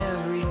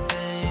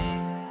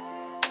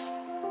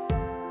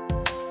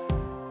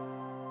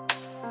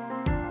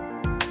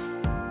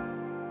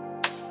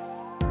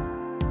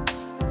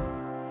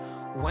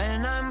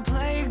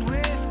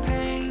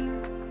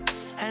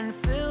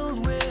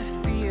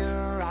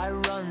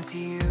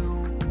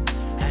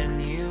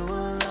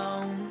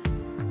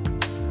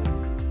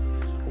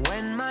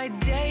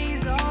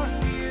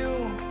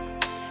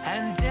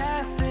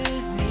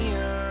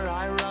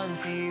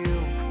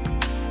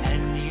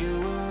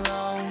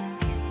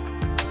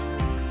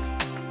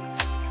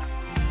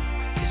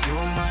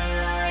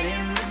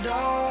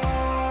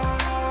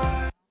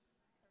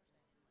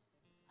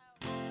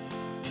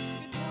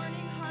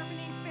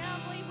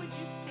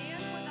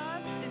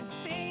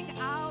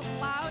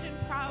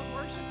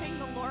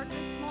Lord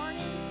this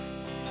morning.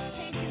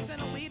 Casey's going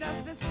to lead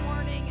us this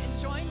morning, and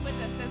join with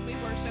us as we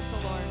worship the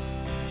Lord.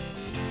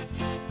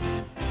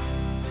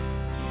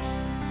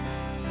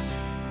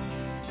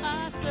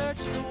 I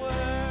searched the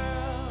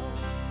world,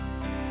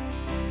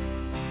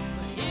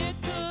 but it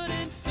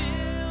couldn't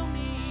fill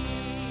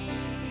me.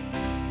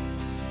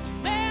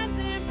 Man's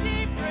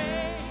empty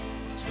praise,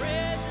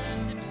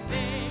 treasures that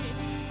fade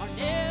are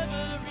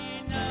never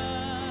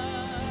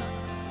enough.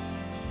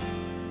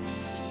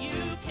 And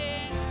you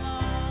came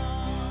along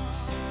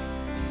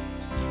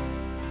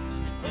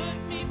and put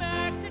me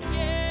back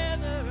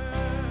together,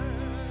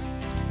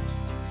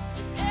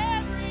 and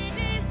every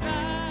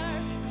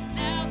desire is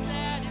now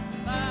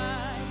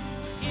satisfied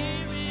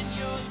here in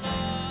your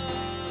love.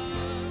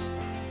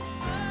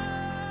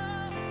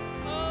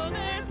 Oh,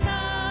 there's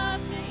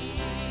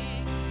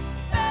nothing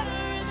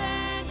better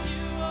than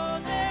you. Oh,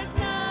 there's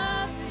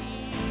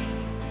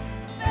nothing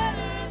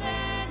better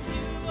than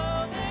you.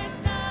 Oh, there's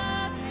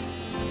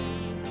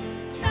nothing.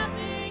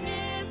 Nothing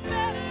is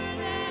better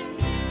than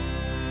you.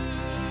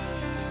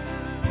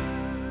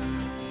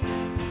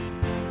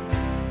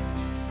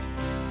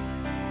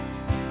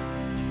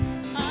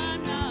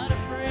 I'm not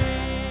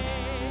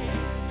afraid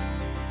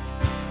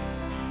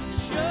to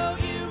show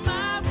you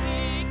my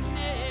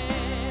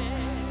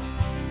weakness,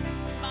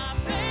 my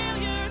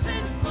failures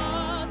and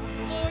flaws.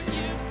 Lord,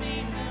 you've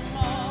seen them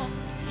all.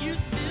 You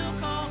still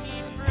call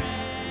me friend.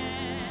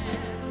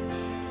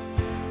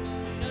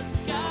 'Cause the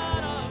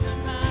God of the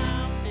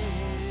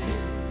mountain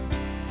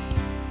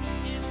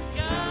is the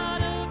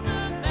God of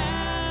the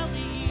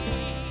valley.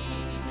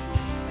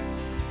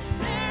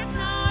 And there's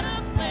not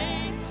a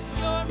place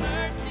your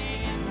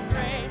mercy and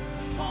grace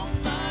won't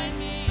find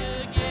me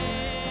again.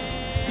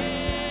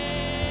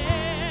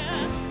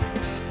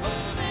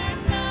 Oh,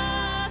 there's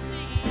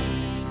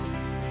nothing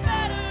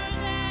better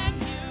than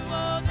you.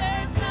 Oh,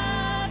 there's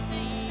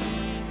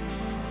nothing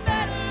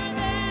better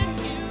than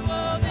you.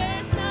 Oh,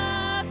 there's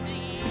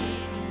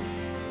nothing.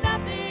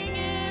 Nothing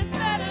is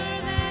better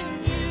than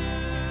you.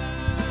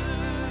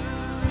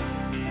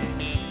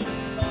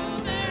 Oh,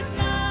 there's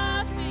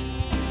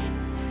nothing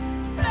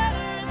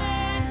better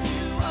than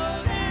you.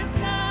 Oh, there's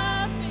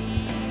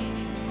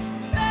nothing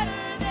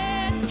better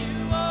than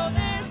you. Oh,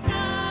 there's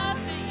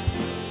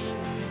nothing.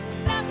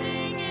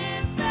 Nothing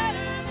is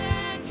better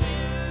than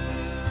you.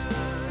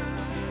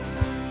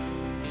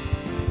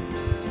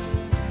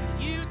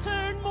 You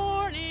turn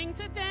mourning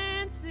to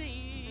dancing.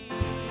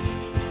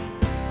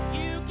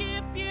 You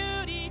give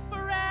beauty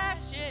for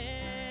ashes.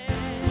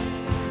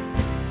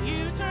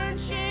 You turn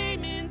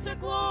shame into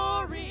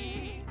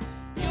glory.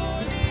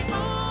 You're the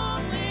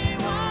only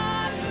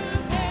one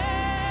who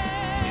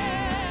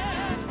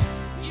can.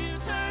 You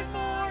turn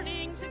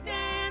mourning to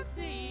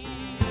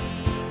dancing.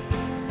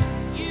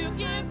 You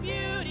give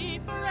beauty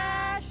for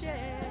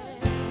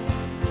ashes.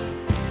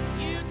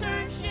 You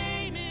turn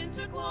shame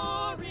into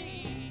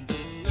glory.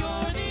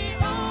 You're the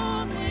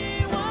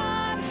only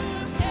one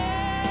who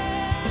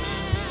can.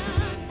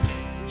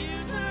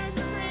 You turn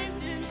the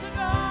graves into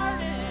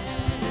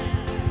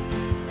gardens.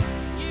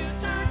 You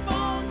turn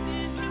bones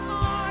into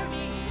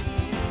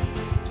armies.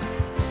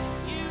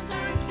 You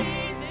turn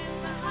seas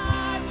into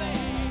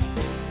highways.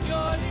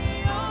 You're the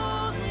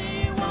only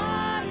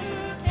one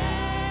who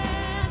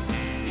can.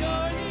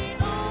 You're the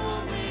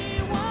only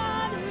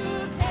one who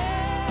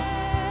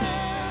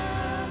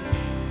can.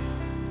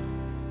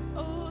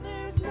 Oh,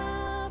 there's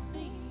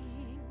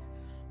nothing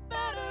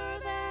better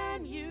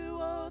than you.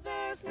 Oh,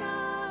 there's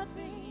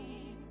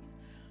nothing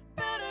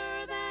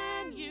better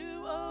than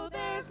you. Oh,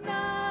 there's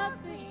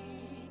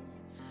nothing.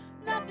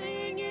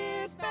 Nothing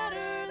is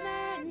better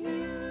than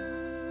you.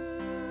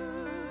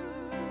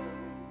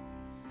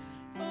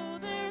 Oh,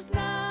 there's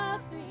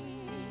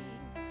nothing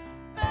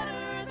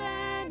better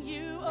than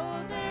you.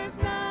 Oh, there's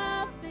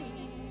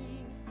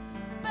nothing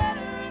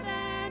better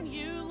than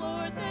you,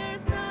 Lord.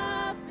 There's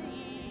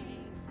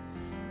nothing.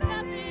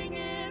 Nothing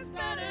is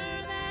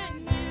better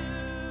than you.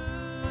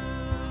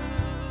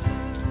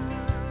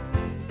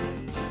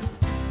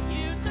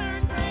 You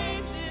turn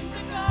graves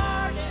into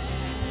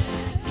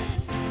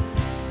gardens.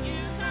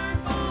 You turn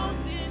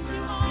bones into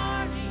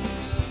armies.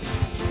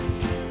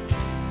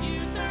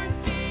 You turn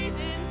seas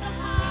into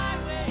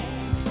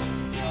highways.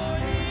 You're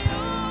the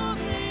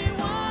only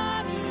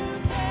one who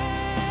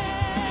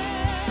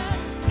can.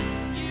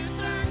 You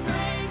turn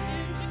graves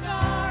into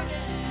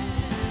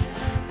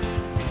gardens.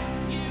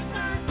 You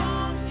turn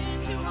bones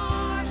into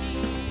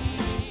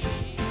armies.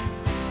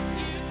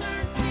 You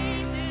turn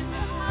seas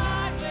into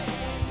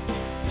highways.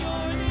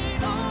 You're the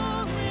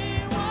only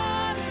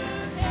one who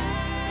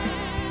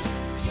can.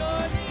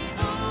 You're the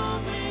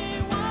only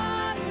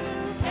one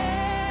who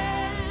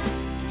can.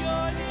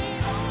 You're the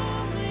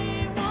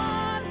only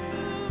one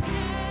who can.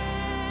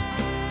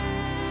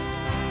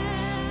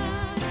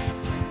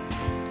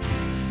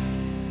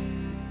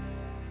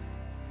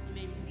 You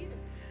may be seated.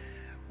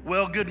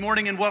 Well, good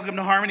morning and welcome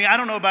to Harmony. I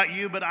don't know about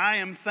you, but I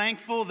am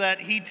thankful that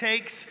He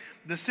takes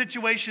the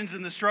situations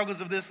and the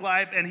struggles of this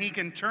life, and he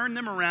can turn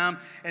them around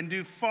and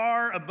do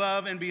far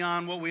above and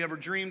beyond what we ever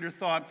dreamed or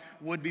thought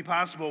would be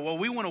possible. Well,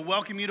 we want to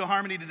welcome you to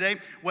Harmony today.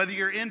 Whether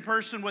you're in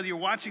person, whether you're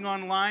watching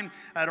online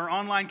at our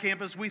online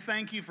campus, we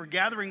thank you for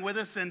gathering with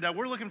us, and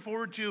we're looking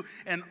forward to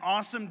an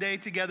awesome day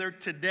together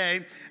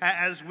today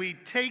as we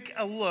take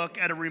a look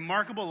at a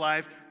remarkable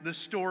life, the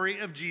story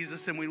of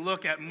Jesus, and we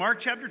look at Mark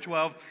chapter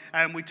 12,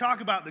 and we talk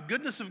about the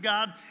goodness of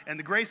God and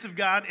the grace of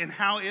God and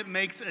how it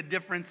makes a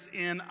difference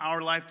in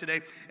our life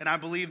today. And I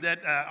believe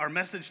that our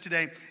message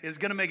today is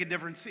going to make a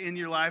difference in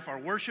your life. Our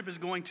worship is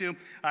going to,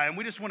 and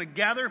we just want to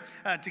gather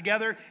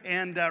together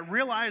and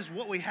realize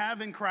what we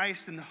have in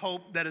Christ and the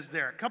hope that is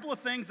there. A couple of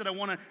things that I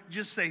want to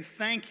just say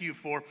thank you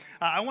for.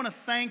 I want to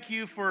thank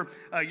you for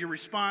your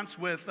response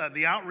with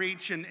the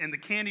outreach and the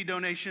candy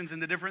donations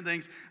and the different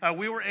things.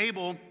 We were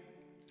able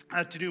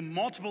to do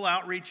multiple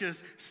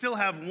outreaches, still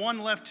have one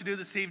left to do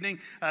this evening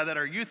that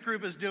our youth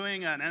group is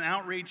doing, an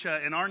outreach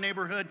in our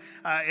neighborhood,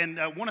 and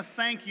I want to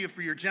thank you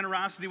for your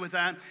generosity with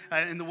that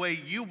and the way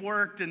you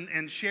worked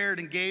and shared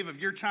and gave of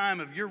your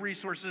time, of your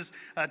resources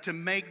to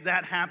make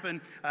that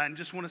happen, and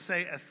just want to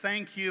say a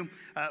thank you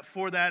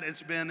for that.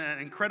 It's been an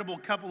incredible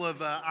couple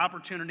of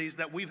opportunities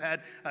that we've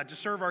had to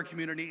serve our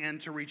community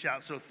and to reach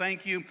out, so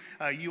thank you.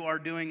 You are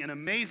doing an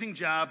amazing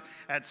job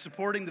at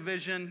supporting the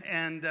vision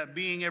and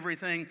being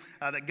everything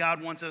that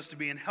God wants us to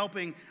be and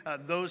helping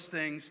those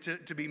things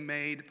to be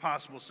made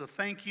possible. So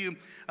thank you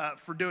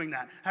for doing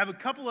that. I have a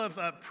couple of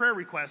prayer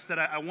requests that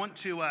I want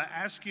to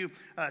ask you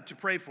to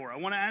pray for. I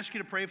want to ask you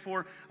to pray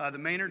for the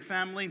Maynard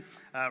family.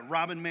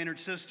 Robin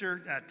Maynard's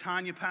sister,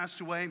 Tanya,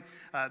 passed away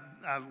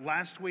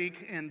last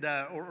week and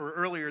or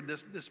earlier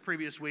this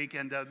previous week,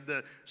 and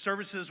the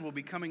services will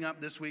be coming up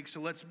this week.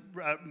 So let's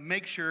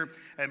make sure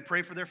and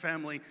pray for their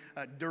family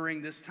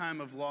during this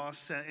time of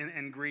loss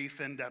and grief,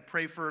 and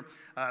pray for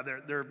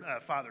their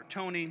father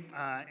Tony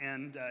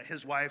and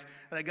his wife,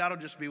 that God will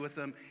just be with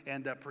them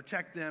and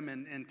protect them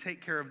and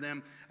take care of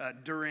them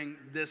during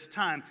this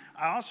time.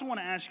 I also want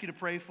to ask you to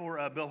pray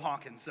for Bill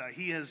Hawkins.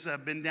 He has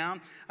been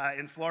down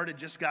in Florida,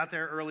 just got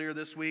there earlier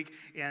this week,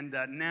 and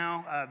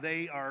now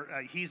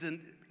he's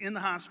in the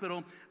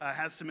hospital,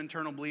 has some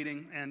internal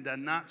bleeding, and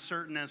not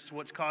certain as to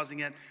what's causing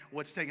it,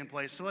 what's taking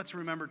place. So let's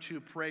remember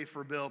to pray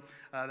for Bill,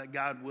 that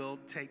God will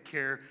take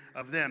care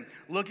of them.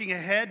 Looking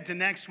ahead to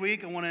next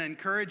week, I want to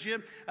encourage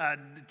you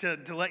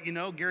to let you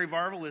know Gary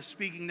Varvel is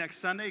speaking next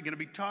Sunday. He's going to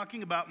be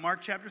talking about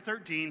Mark chapter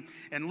 13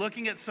 and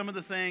looking at some of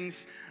the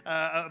things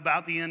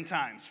about the end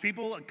times.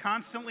 People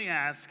constantly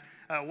ask,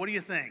 what do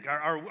you think?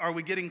 Are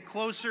we getting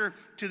closer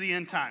to the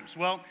end times?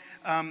 Well,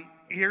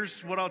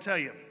 here's what I'll tell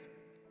you.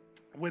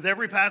 With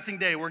every passing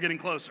day, we're getting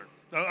closer.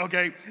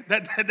 Okay,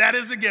 that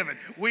is a given.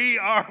 We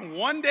are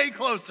one day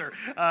closer.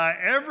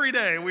 Every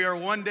day, we are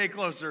one day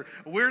closer.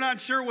 We're not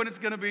sure when it's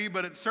going to be,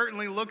 but it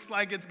certainly looks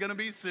like it's going to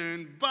be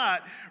soon.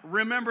 But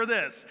remember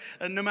this: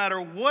 no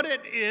matter what it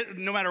is,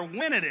 no matter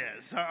when it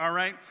is, all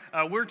right,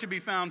 we're to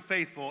be found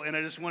faithful. And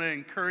I just want to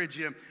encourage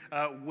you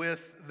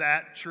with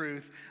that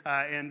truth,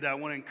 and I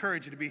want to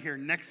encourage you to be here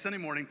next Sunday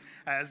morning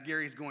as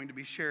Gary's going to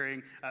be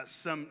sharing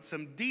some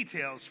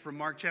details from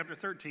Mark chapter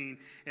 13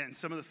 and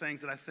some of the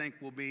things that I think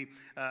will be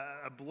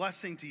a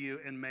blessing to you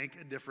and make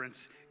a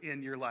difference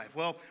in your life.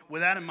 Well,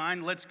 with that in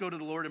mind, let's go to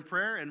the Lord in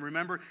prayer. And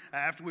remember,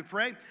 after we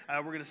pray,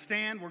 we're going to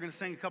stand, we're going to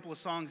sing a couple of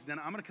songs, then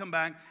I'm going to come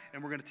back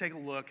and we're going to take a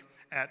look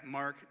at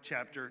Mark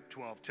chapter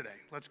 12 today.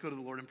 Let's go to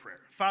the Lord in prayer.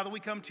 Father, we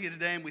come to you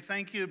today and we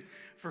thank you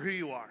for who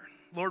you are.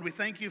 Lord, we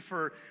thank you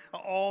for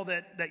all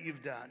that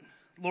you've done.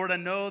 Lord, I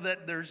know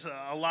that there's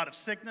a lot of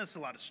sickness, a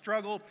lot of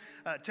struggle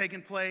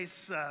taking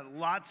place,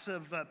 lots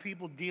of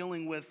people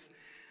dealing with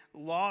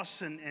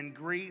loss and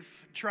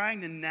grief,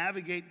 trying to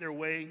navigate their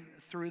way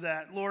through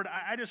that. Lord,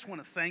 I just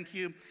want to thank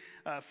you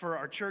for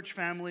our church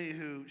family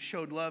who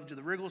showed love to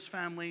the Riggles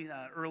family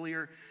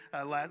earlier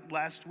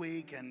last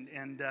week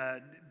and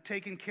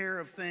taking care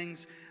of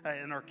things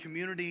in our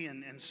community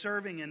and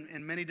serving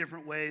in many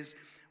different ways.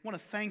 I want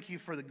to thank you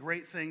for the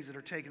great things that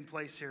are taking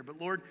place here.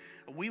 But Lord,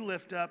 we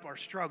lift up our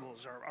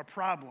struggles, our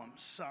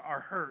problems,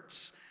 our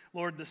hurts.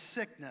 Lord, the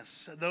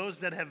sickness, those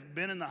that have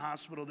been in the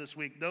hospital this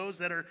week, those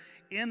that are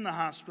in the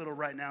hospital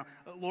right now.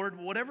 Lord,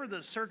 whatever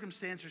the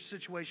circumstance or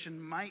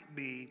situation might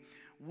be,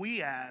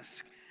 we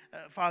ask,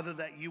 Father,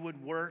 that you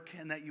would work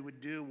and that you would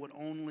do what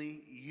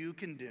only you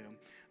can do.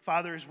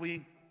 Father, as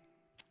we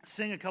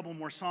sing a couple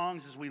more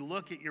songs, as we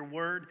look at your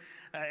word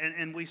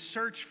and we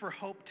search for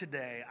hope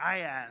today, I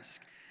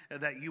ask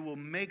that you will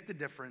make the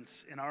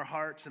difference in our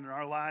hearts and in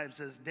our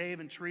lives as Dave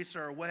and Teresa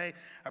are away.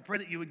 I pray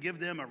that you would give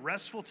them a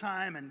restful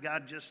time, and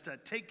God, just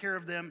take care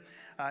of them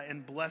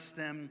and bless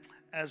them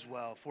as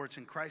well. For it's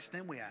in Christ's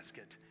name we ask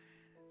it.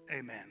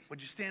 Amen.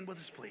 Would you stand with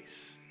us,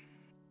 please?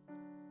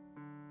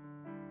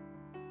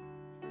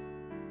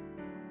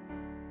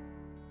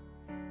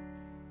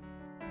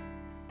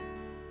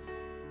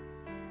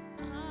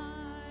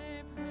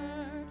 I've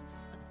heard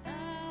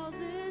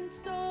 1,000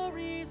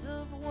 stories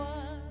of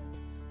what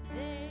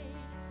they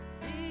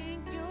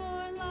think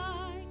you're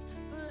like,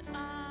 but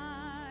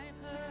I've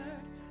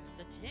heard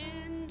the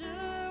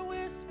tender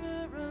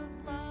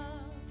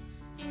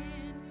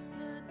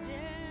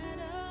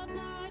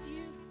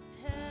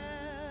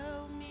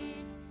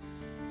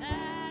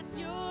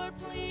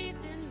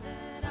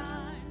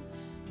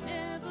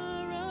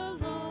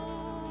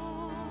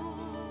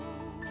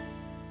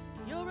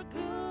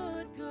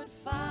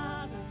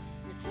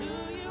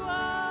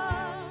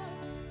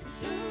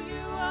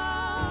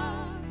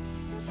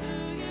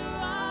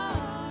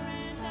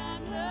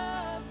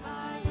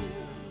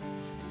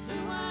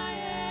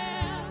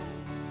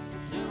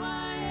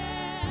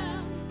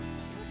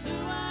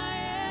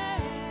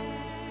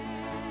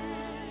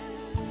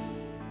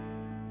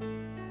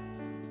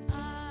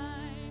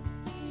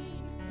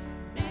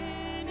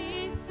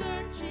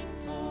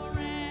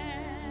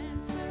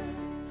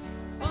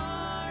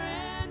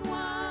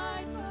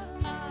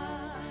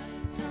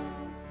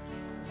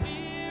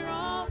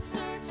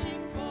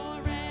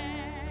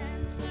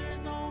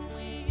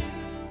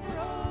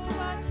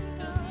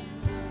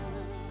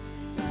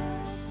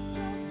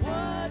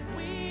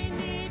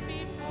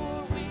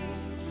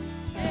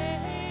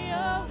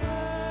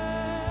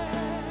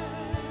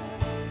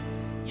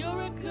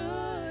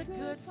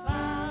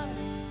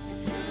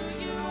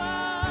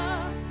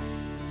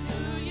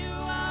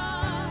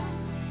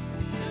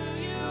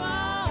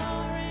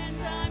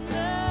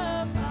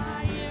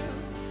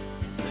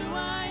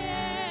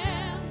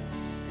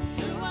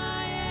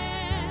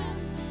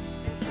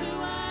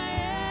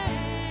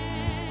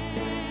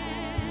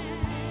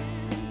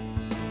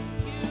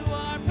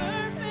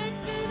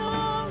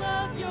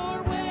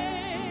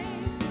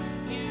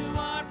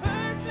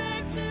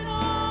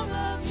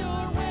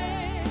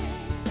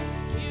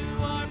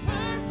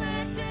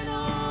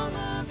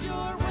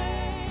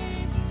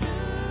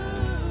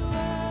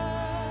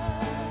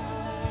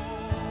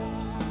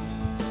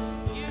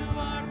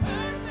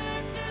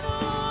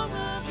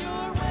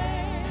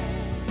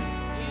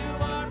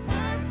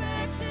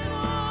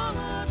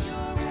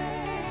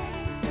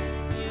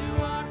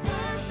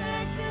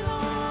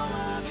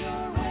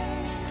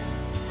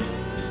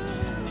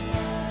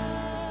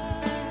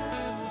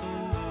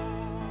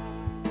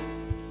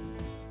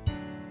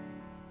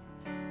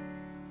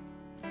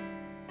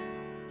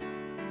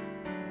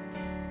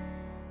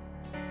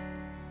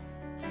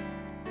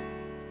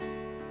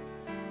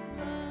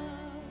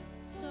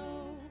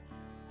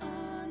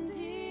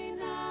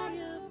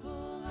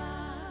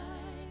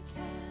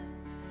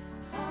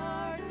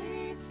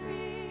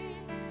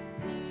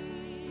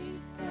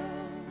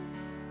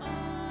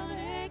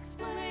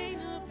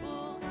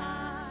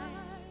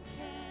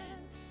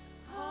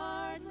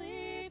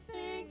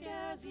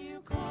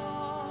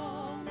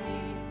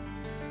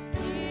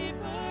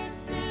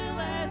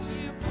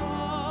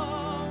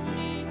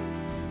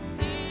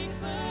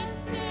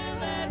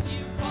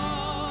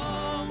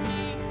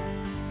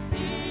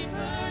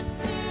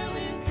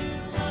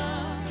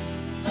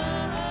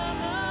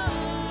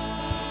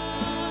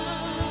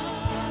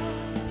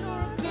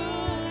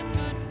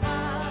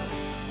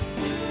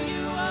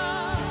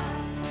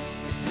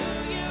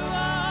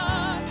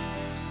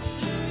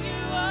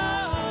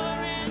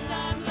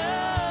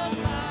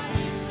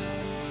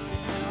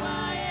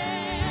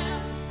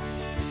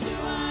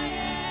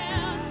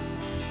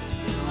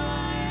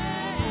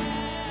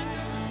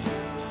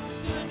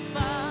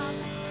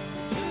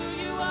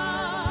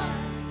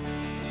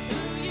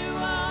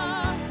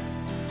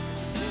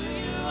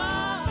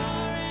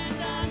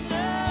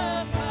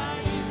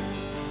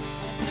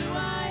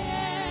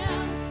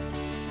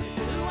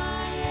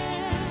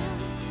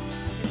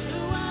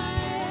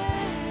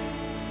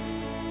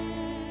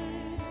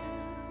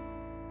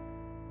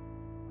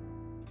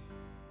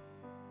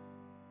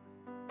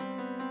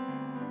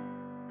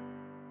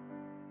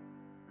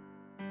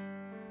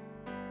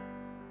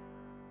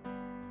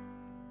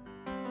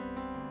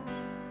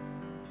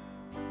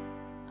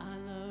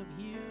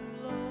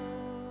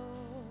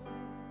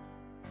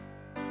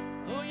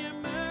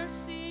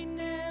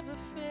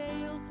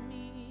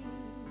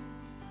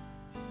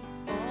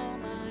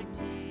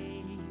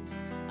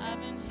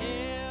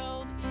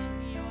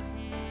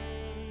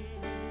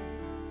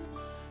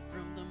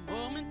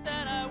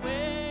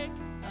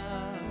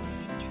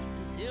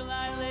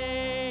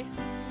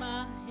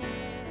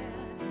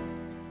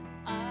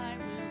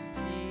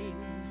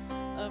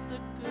the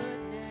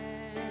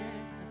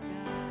goodness of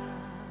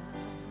God.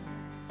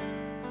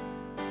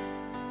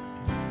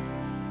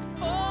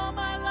 And all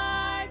my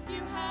life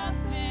you have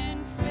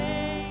been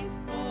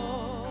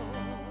faithful.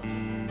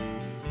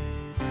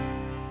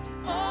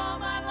 All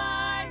my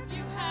life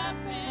you have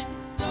been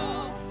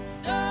so,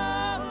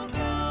 so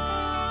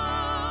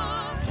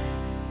good.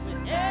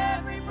 With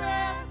every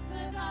breath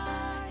that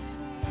I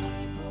am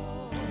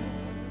able,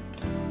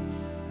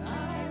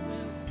 I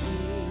will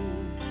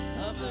sing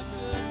of the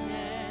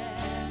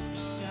goodness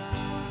of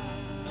God.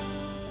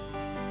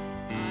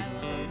 I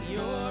love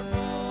your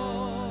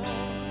voice.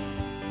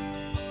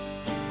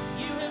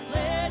 You have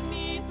led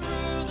me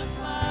through the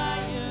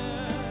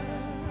fire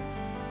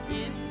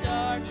in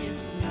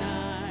darkest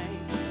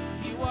night.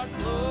 You are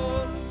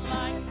close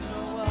like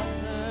no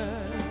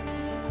other.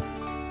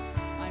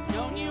 I've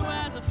known you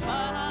as a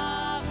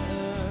father.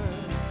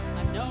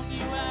 I've known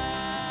you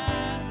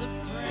as a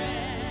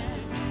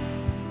friend.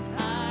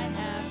 I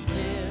have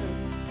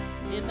lived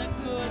in the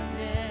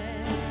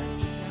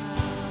goodness of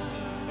God.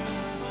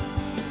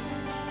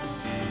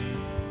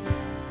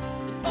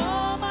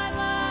 All my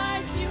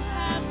life you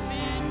have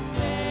been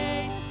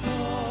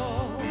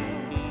faithful.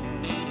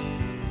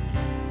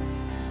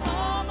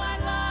 All my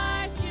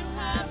life you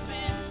have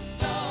been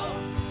so,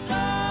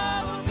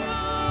 so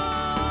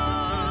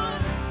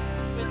good.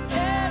 With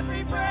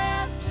every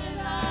breath that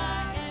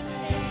I am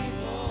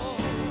able,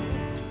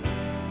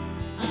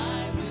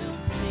 I will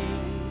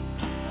sing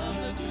of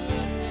the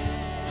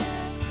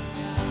goodness of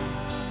God.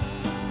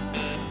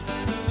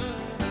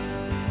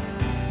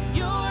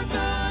 Your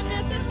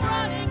goodness is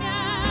running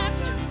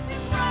after,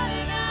 it's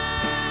running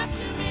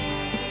after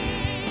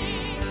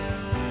me.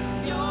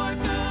 Your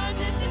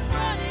goodness is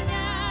running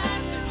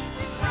after,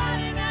 it's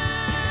running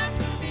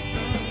after me.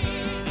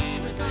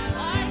 With my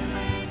life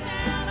laid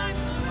down, I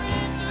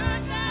surrender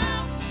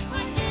now.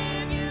 I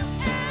give you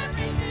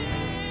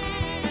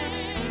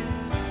everything.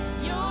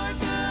 Your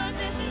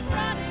goodness is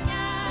running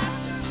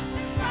after,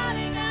 it's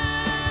running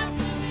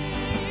after me.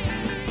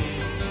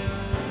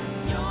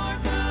 Your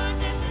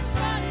goodness is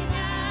running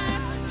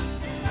after,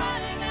 it's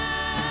running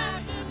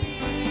after me.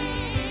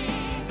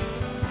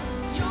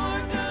 Your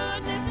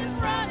goodness is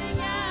running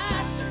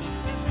after,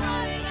 it's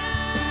running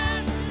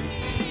after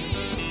me.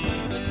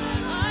 With my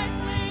life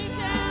laid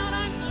down, I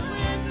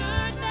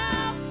surrender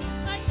now.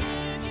 I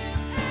give you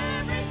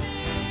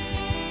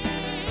everything.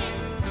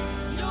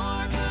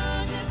 Your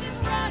goodness is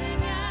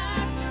running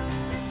after,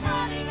 it's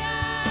running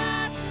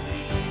after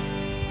me.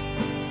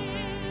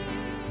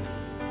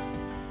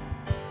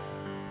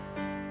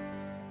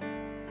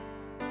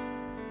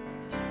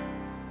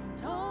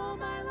 And all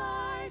my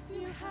life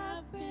you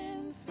have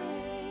been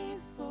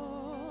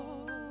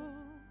faithful.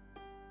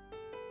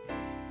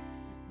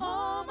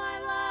 All my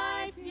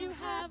life you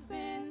have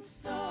been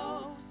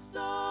so,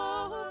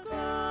 so good.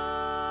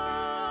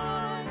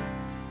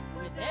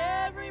 With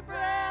every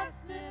breath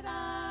that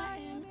I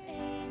am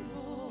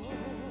able,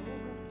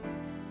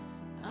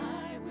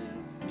 I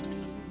will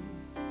sing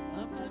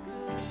of the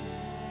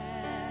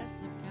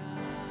goodness of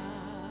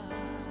God.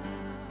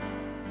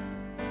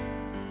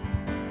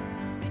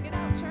 Sing it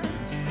out, church.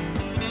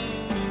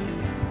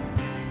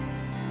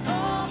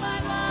 All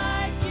my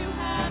life you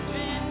have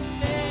been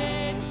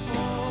faithful.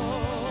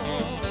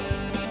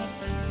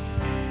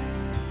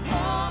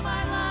 All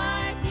my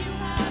life you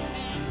have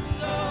been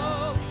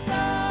so,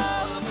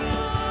 so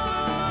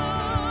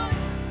good.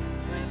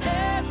 With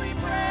every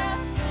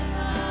breath that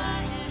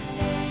I am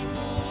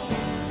able,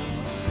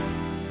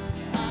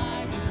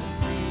 I will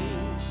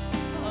sing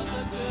of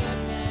the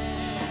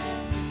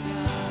goodness of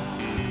God.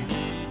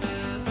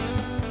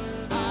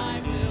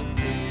 I will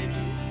sing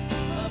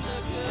of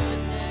the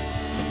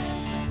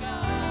goodness of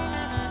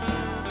God.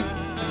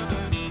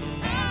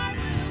 I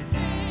will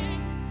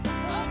sing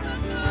of the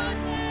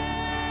goodness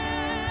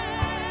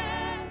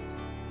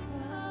of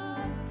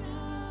God.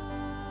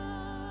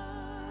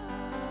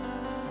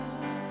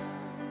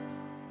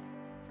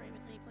 Pray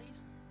with me,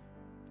 please.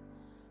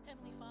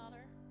 Heavenly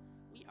Father,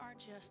 we are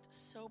just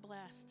so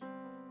blessed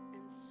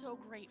and so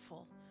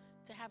grateful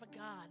to have a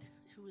God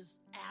who is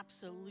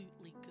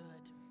absolutely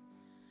good.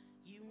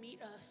 You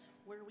meet us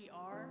where we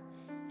are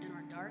in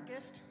our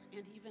darkest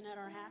and even at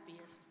our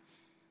happiest.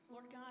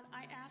 Lord God,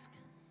 I ask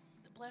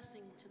the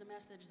blessing to the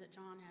message that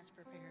John has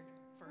prepared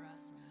for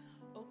us.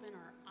 Open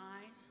our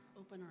eyes,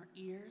 open our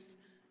ears,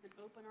 and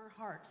open our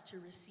hearts to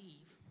receive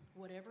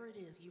whatever it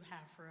is you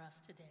have for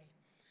us today.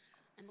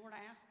 And Lord, I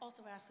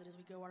also ask that as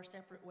we go our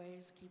separate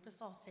ways, keep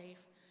us all safe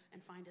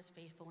and find us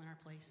faithful in our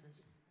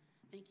places.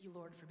 Thank you,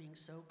 Lord, for being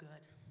so good.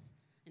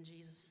 In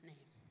Jesus' name,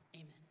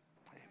 amen.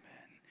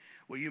 Amen.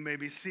 Well, you may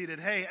be seated.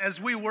 Hey, as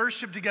we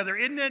worship together,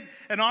 isn't it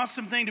an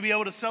awesome thing to be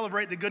able to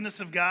celebrate the goodness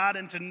of God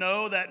and to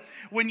know that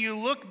when you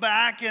look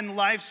back in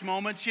life's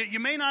moments, you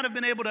may not have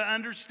been able to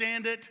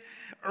understand it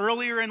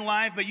earlier in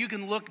life, but you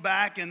can look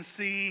back and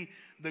see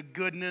the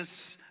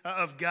goodness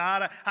of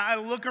God. I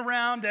look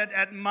around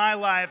at my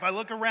life. I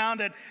look around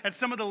at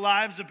some of the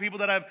lives of people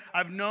that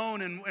I've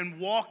known and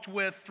walked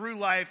with through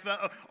life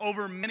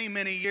over many,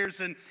 many years.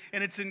 And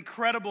it's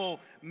incredible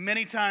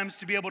many times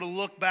to be able to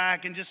look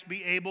back and just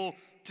be able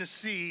to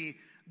see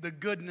the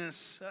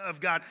goodness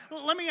of God.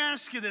 Well, let me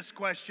ask you this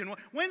question.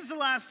 When's the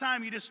last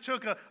time you just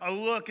took a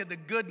look at the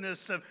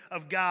goodness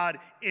of God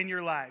in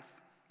your life?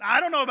 I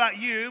don't know about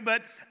you,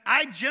 but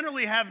I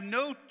generally have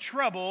no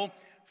trouble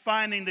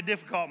finding the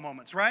difficult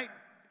moments, right?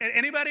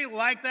 Anybody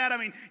like that? I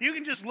mean, you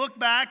can just look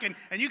back and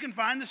you can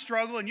find the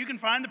struggle and you can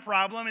find the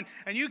problem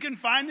and you can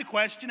find the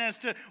question as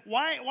to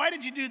why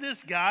did you do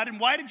this, God? And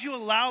why did you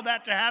allow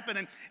that to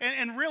happen?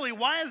 And really,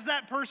 why is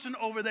that person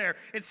over there?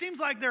 It seems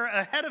like they're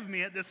ahead of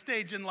me at this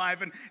stage in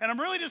life. And I'm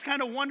really just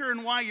kind of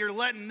wondering why you're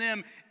letting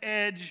them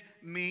edge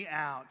me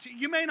out.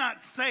 You may not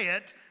say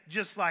it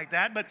just like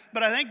that,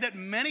 but I think that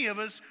many of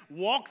us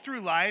walk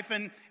through life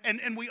and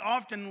we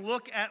often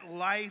look at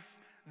life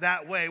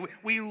that way.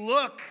 We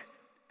look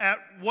at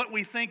what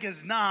we think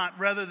is not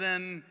rather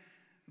than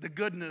the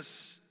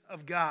goodness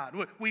of God.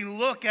 We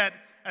look at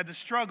the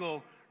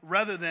struggle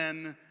rather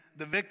than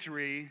the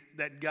victory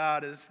that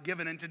God has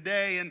given. And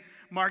today in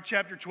Mark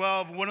chapter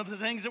 12, one of the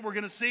things that we're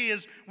going to see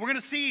is we're going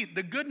to see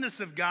the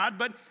goodness of God,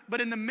 but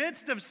in the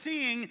midst of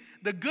seeing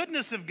the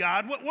goodness of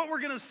God, what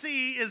we're going to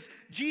see is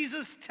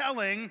Jesus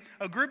telling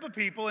a group of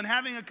people and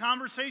having a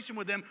conversation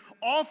with them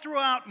all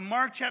throughout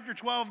Mark chapter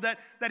 12 that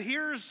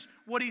here's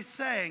what he's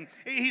saying.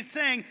 He's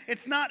saying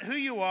it's not who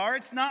you are,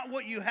 it's not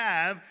what you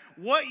have,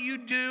 what you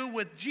do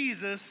with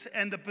Jesus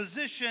and the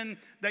position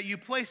that you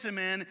place him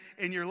in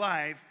your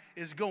life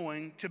is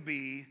going to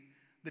be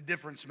the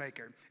difference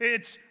maker.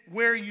 It's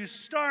where you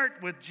start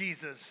with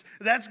Jesus.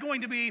 That's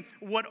going to be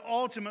what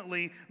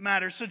ultimately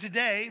matters. So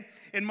today,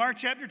 in Mark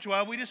chapter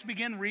 12, we just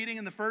begin reading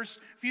in the first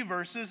few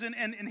verses,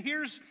 and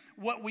here's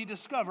what we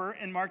discover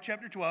in Mark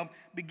chapter 12,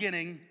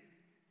 beginning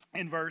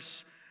in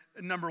verse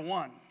number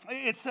 1.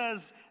 It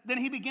says, "Then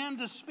he began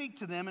to speak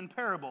to them in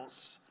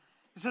parables.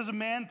 It says, a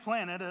man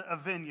planted a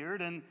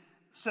vineyard and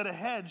set a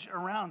hedge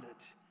around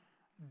it,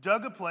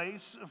 dug a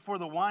place for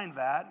the wine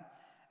vat,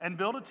 and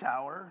built a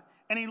tower,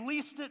 and he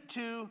leased it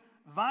to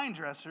vine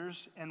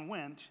dressers and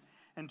went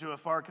into a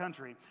far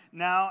country.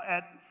 Now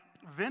at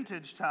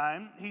vintage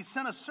time, he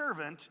sent a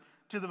servant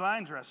to the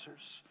vine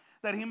dressers,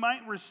 that he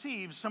might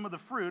receive some of the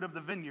fruit of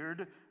the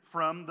vineyard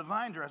from the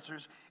vine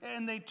dressers.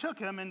 And they took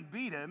him and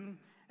beat him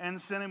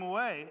and sent him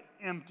away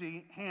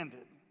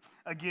empty-handed.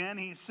 Again,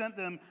 he sent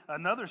them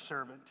another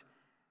servant,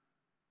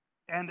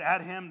 and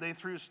at him they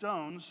threw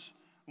stones,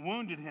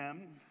 wounded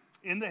him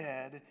in the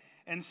head,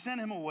 and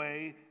sent him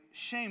away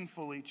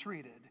shamefully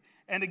treated.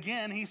 And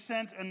again he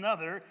sent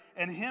another,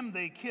 and him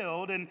they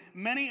killed, and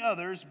many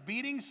others,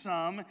 beating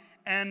some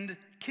and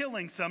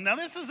killing some." Now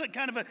this is a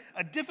kind of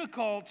a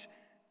difficult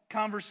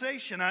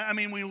conversation. I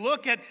mean, we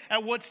look at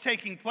what's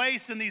taking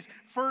place in these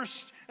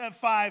first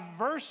 5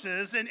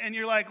 verses, and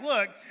you're like,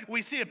 look,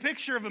 we see a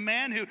picture of a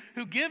man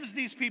who gives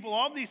these people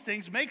all these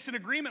things, makes an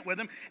agreement with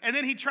them, and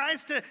then he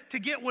tries to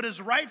get what is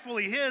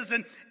rightfully his,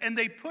 and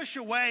they push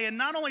away. And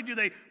not only do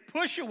they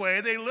push away,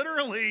 they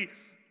literally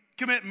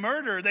commit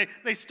murder.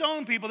 They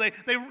stone people.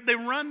 They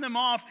run them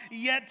off.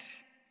 Yet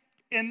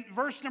in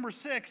verse number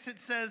 6, it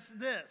says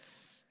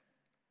this: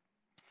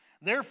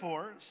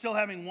 "Therefore, still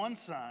having one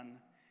son,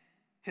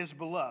 his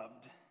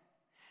beloved,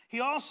 he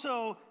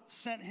also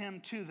sent him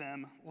to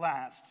them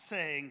last,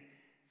 saying,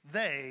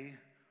 they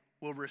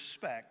will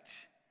respect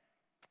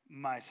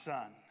my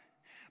son.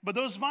 But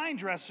those vine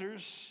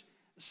dressers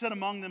said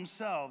among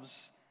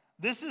themselves,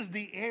 this is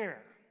the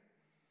heir.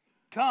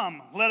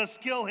 Come, let us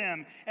kill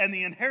him, and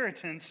the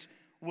inheritance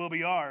will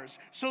be ours.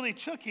 So they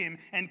took him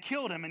and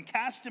killed him and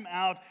cast him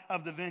out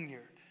of the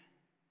vineyard.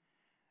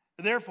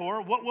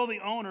 Therefore, what will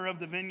the owner of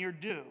the vineyard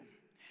do?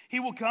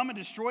 He will come and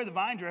destroy the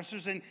vine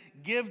dressers and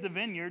give the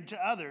vineyard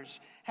to others.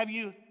 Have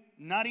you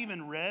not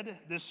even read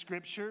this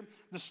scripture?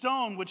 The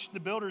stone which the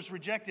builders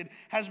rejected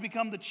has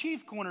become the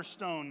chief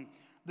cornerstone.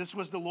 This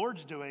was the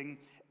Lord's doing,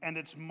 and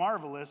it's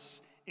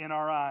marvelous in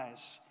our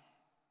eyes.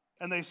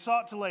 And they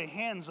sought to lay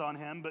hands on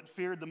him, but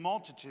feared the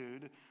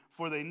multitude,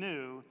 for they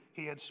knew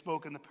he had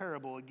spoken the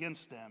parable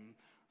against them.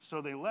 So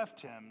they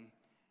left him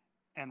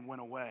and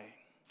went away."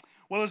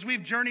 Well, as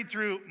we've journeyed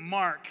through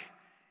Mark,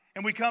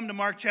 and we come to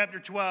Mark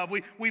chapter 12,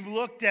 we've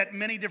looked at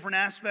many different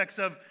aspects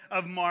of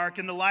Mark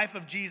and the life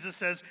of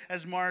Jesus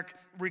as Mark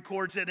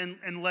records it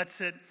and lets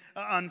it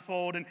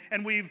unfold.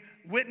 And we've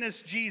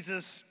witnessed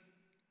Jesus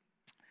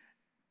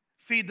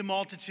feed the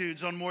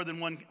multitudes on more than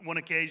one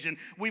occasion.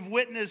 We've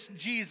witnessed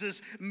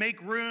Jesus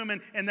make room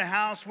in the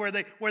house where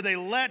they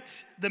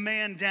let the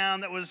man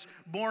down that was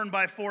borne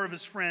by 4 of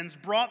his friends,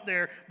 brought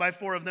there by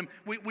 4 of them.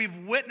 We've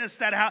witnessed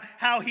that,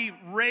 how he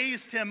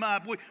raised him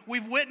up.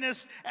 We've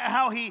witnessed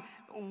how he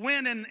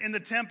went in the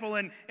temple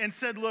and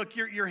said, look,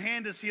 your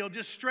hand is healed.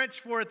 Just stretch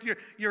forth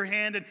your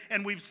hand.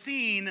 And we've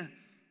seen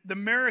the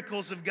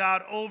miracles of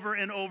God over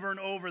and over and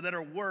over that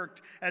are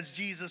worked as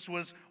Jesus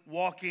was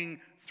walking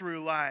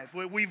through life.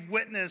 We've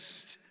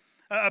witnessed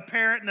a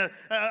parent and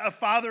a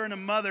father and a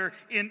mother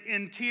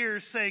in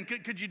tears saying,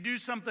 could you do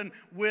something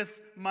with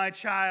my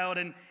child?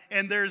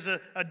 And there's a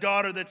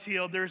daughter that's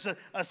healed. There's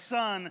a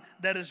son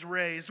that is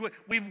raised.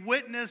 We've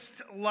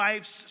witnessed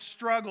life's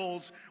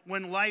struggles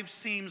when life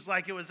seems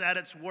like it was at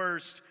its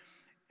worst,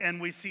 and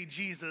we see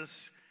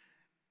Jesus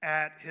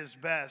at his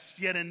best.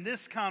 Yet in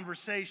this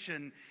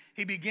conversation,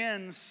 he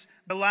begins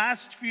the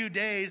last few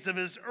days of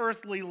his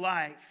earthly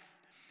life,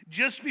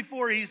 just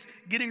before he's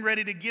getting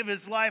ready to give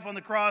his life on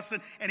the cross,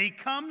 and he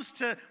comes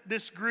to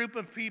this group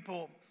of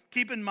people.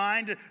 Keep in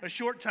mind, a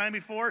short time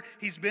before,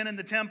 he's been in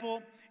the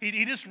temple.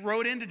 He just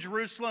rode into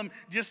Jerusalem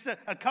just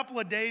a couple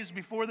of days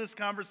before this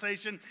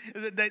conversation.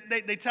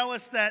 They tell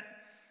us that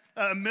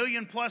 1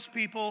 million plus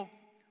people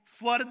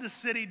flooded the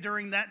city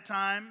during that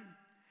time.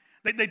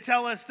 They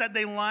tell us that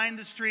they lined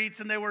the streets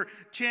and they were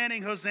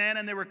chanting Hosanna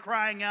and they were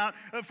crying out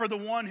for the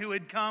one who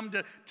had come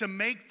to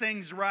make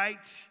things right,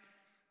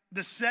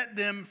 to set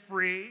them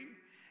free.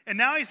 And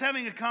now he's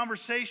having a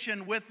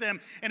conversation with them.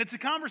 And it's a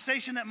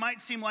conversation that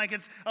might seem like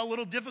it's a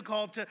little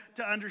difficult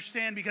to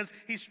understand because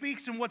he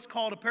speaks in what's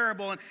called a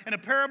parable. And a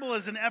parable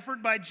is an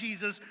effort by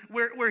Jesus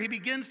where he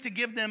begins to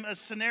give them a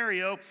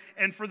scenario.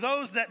 And for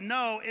those that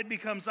know, it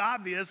becomes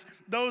obvious.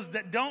 Those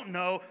that don't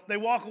know, they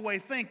walk away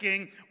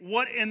thinking,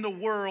 what in the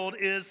world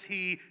is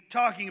he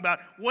talking about?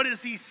 What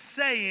is he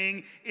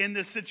saying in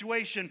this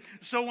situation?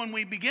 So when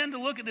we begin to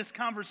look at this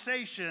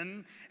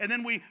conversation and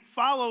then we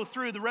follow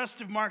through the rest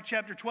of Mark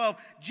chapter 12,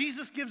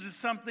 Jesus gives us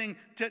something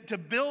to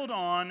build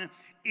on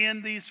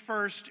in these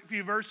first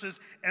few verses.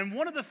 And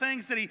one of the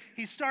things that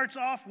he starts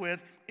off with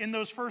in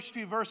those first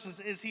few verses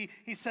is he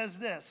says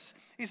this.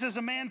 He says,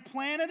 a man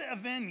planted a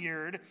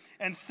vineyard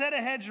and set a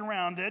hedge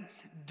around it,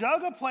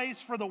 dug a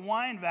place for the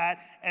wine vat,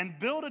 and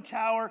built a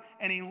tower,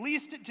 and he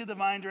leased it to the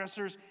vine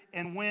dressers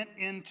and went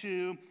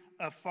into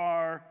a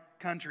far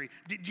country.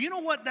 Do you know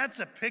what that's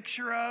a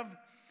picture of?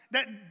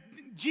 That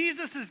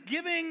Jesus is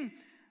giving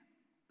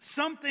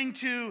something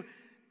to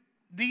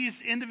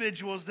these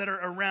individuals that are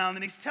around,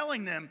 and he's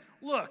telling them,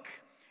 look,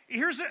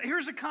 here's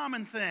a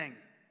common thing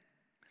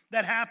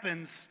that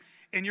happens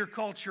in your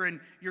culture and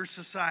your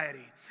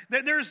society.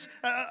 There's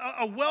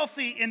a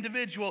wealthy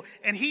individual,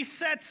 and he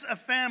sets a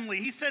family,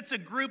 he sets a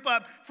group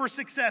up for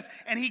success,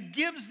 and he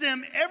gives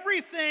them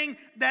everything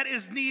that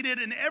is needed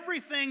and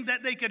everything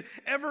that they could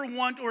ever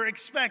want or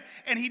expect,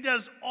 and he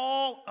does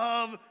all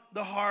of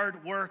the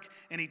hard work,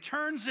 and he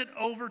turns it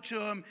over to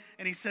them,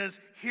 and he says,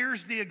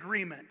 here's the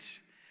agreement.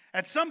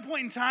 At some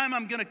point in time,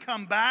 I'm going to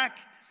come back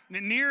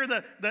near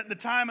the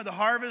time of the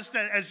harvest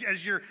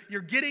as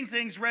you're getting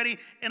things ready,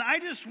 and I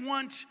just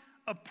want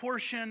a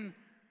portion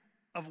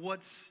of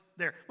what's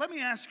there. Let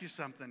me ask you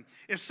something.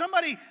 If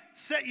somebody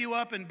set you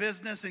up in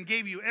business and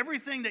gave you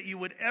everything that you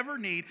would ever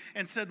need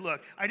and said,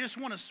 look, I just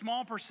want a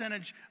small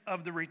percentage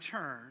of the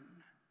return.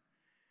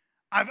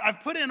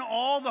 I've put in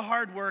all the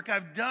hard work.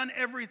 I've done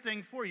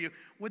everything for you.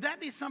 Would that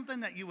be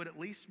something that you would at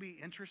least be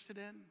interested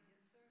in?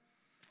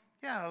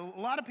 Yeah, a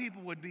lot of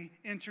people would be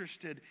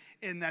interested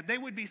in that. They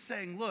would be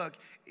saying, look,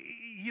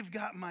 you've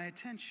got my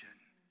attention.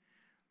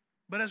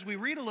 But as we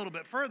read a little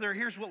bit further,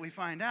 here's what we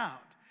find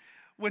out.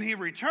 When he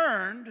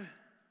returned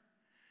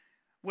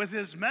with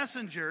his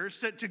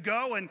messengers to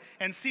go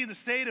and see the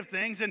state of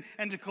things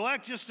and to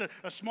collect just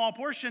a small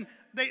portion,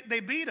 they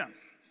beat him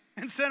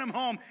and sent him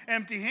home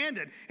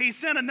empty-handed. He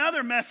sent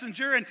another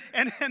messenger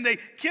and they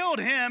killed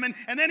him.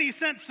 And then he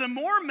sent some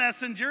more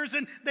messengers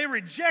and they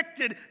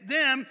rejected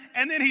them.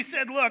 And then he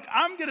said, look,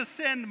 I'm going to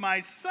send my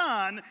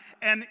son.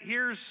 And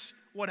here's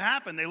what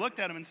happened. They looked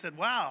at him and said,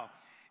 wow,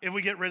 if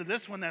we get rid of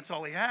this one, that's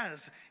all he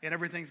has. And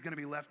everything's going to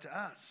be left to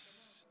us.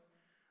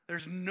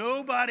 There's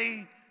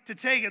nobody to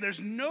take it. There's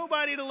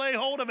nobody to lay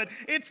hold of it.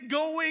 It's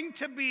going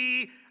to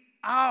be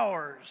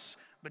ours.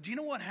 But do you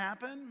know what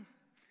happened?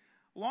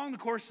 Along the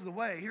course of the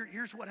way,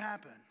 here's what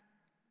happened.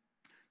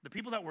 The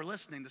people that were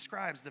listening, the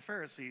scribes, the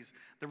Pharisees,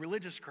 the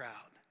religious crowd,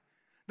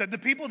 the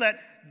people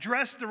that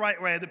dressed the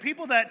right way, the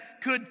people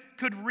that could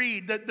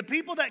read, the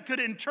people that could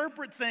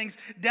interpret things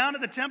down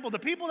at the temple, the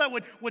people that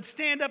would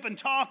stand up and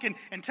talk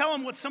and tell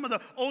them what some of the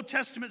Old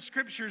Testament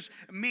scriptures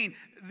mean.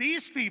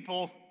 These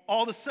people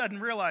all of a sudden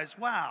realized,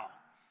 wow,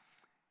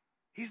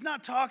 he's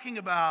not talking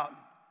about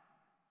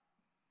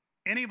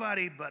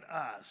anybody but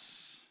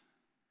us.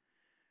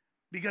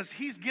 Because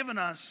he's given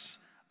us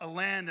a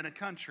land and a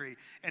country,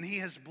 and he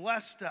has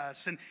blessed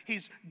us, and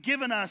he's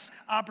given us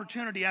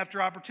opportunity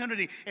after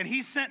opportunity, and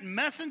he sent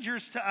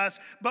messengers to us,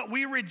 but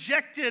we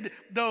rejected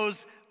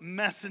those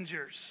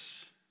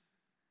messengers.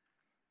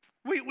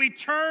 We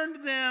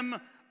turned them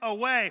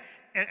away.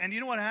 And you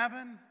know what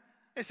happened?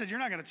 They said, you're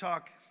not going to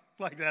talk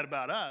like that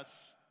about us.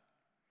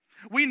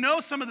 We know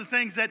some of the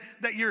things that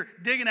you're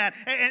digging at.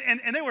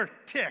 And they were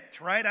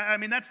ticked, right? I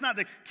mean, that's not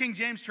the King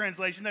James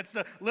translation. That's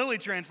the Lilly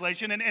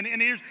translation.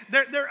 And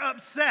they're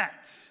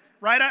upset,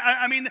 right?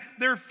 I mean,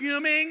 they're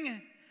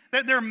fuming.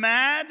 They're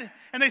mad.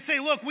 And they say,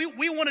 look,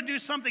 we want to do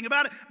something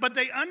about it. But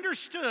they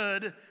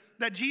understood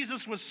that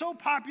Jesus was so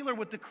popular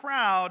with the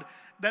crowd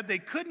that they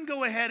couldn't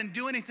go ahead and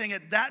do anything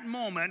at that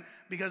moment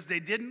because they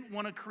didn't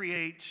want to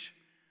create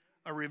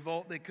a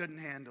revolt they couldn't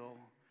handle.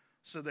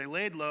 So they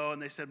laid low and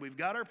they said, we've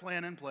got our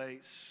plan in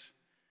place.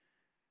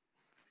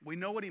 We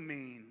know what he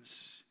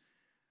means,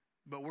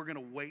 but we're going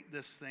to wait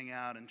this thing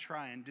out and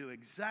try and do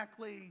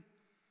exactly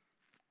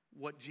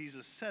what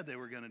Jesus said they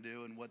were going to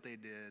do and what they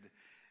did,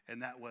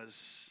 and that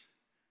was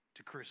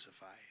to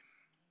crucify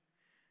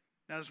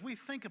him. Now, as we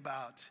think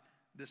about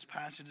this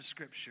passage of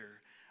Scripture,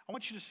 I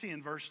want you to see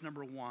in verse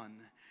number 1,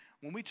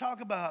 when we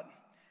talk about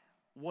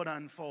what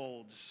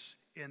unfolds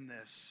in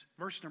this,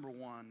 verse number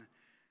 1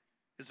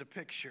 is a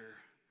picture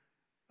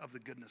of the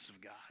goodness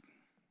of God.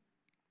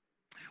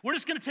 We're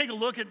just going to take a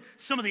look at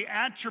some of the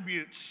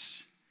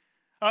attributes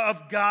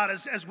of God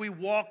as we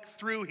walk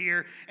through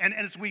here and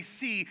as we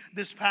see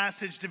this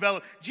passage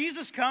develop.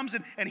 Jesus comes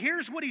and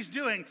here's what he's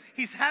doing.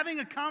 He's having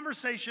a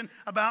conversation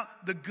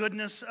about the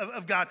goodness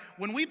of God.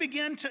 When we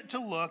begin to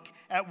look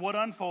at what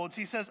unfolds,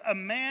 he says, a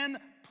man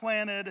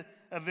planted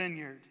a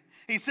vineyard.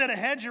 He set a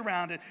hedge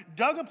around it,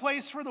 dug a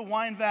place for the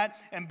wine vat,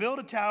 and built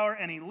a tower,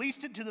 and he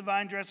leased it to the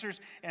vine dressers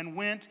and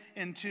went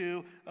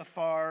into a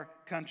far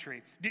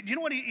country. Do you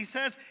know what he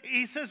says?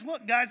 He says,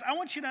 look, guys, I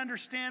want you to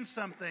understand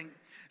something.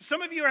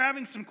 Some of you are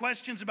having some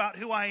questions about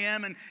who I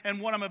am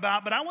and what I'm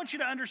about, but I want you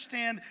to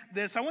understand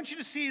this. I want you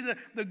to see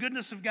the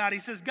goodness of God. He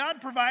says,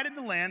 God provided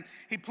the land.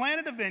 He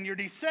planted a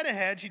vineyard. He set a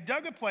hedge. He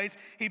dug a place.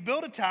 He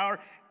built a tower,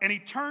 and he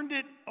turned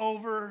it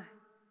over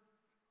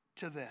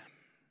to them.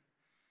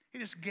 He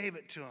just gave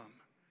it to them,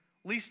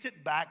 leased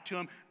it back to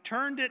them,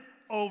 turned it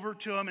over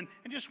to them, and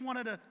just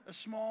wanted a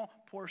small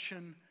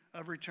portion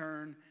of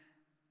return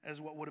as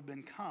what would have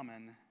been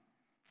common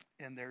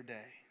in their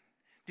day.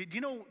 Do you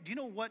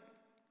know what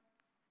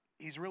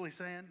he's really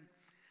saying?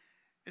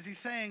 Is he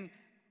saying,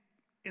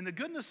 in the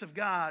goodness of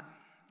God,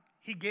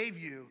 he gave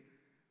you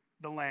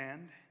the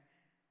land.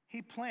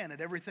 He planted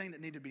everything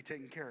that needed to be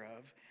taken care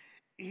of.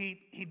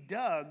 He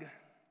dug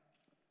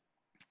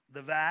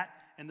the vat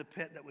and the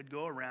pit that would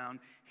go around.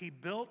 He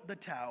built the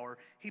tower.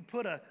 He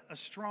put a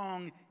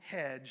strong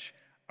hedge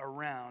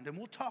around. And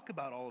we'll talk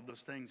about all of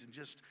those things in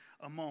just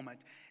a moment.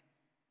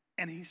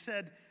 And he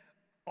said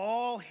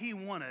all he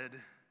wanted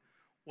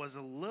was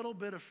a little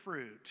bit of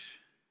fruit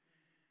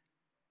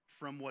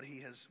from what he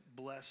has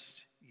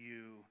blessed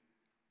you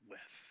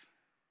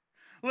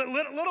with.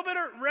 Little bit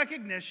of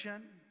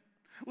recognition.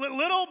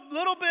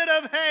 Little bit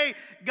of, hey,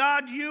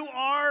 God, you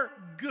are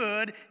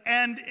good,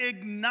 and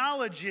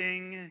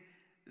acknowledging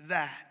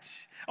that.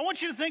 I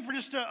want you to think for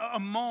just a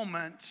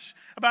moment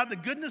about the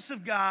goodness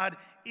of God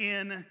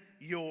in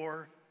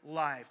your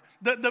life.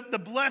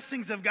 The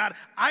blessings of God.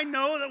 I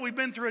know that we've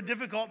been through a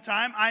difficult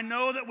time. I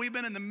know that we've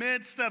been in the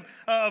midst of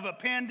a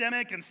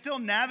pandemic and still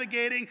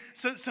navigating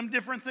some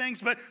different things.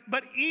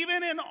 But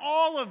even in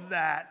all of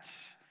that,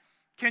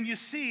 can you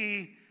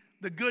see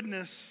the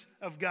goodness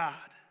of God?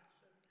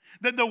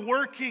 The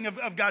working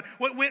of God.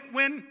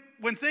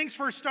 When things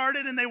first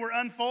started and they were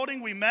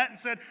unfolding, we met and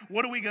said,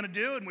 what are we going to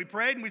do? And we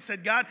prayed and we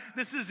said, God,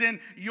 this is in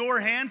your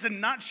hands, and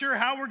not sure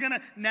how we're going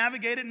to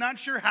navigate it, not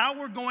sure how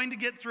we're going to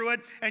get through it.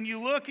 And you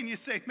look and you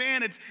say,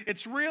 man,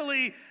 it's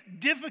really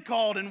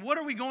difficult, and what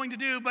are we going to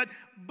do? But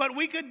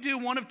we could do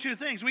one of two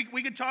things.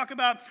 We could talk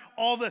about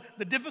all the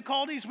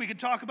difficulties, we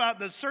could talk about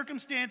the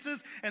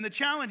circumstances and the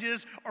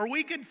challenges, or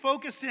we could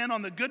focus in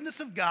on the goodness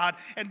of God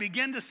and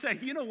begin to say,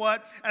 you know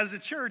what, as a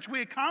church,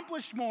 we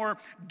accomplished more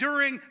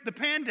during the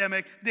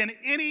pandemic than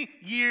any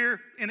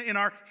year in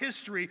our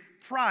history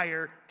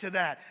prior to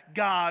that.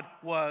 God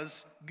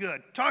was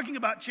good. Talking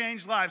about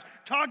changed lives,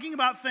 talking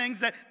about things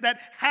that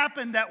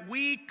happened that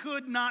we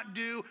could not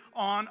do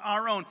on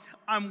our own.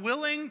 I'm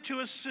willing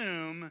to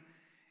assume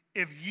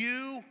if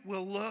you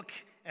will look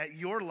at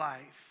your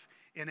life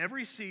in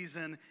every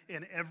season,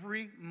 in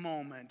every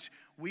moment,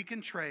 we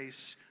can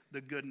trace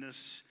the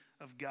goodness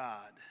of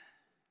God.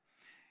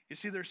 You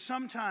see, there's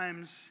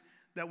sometimes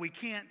that we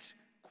can't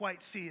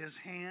quite see his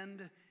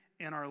hand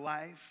in our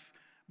life,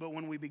 but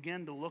when we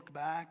begin to look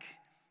back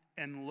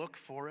and look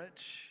for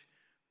it,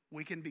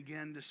 we can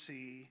begin to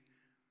see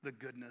the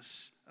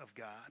goodness of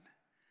God.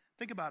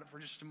 Think about it for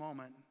just a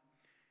moment.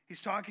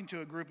 He's talking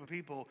to a group of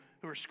people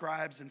who are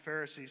scribes and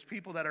Pharisees,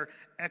 people that are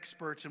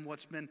experts in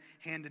what's been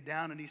handed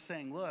down, and he's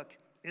saying, look,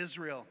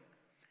 Israel,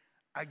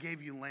 I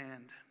gave you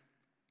land.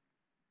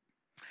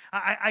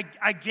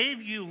 I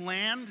gave you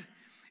land,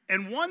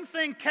 and one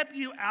thing kept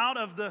you out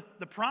of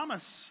the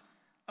promise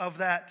of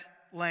that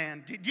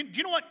land. Do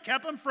you know what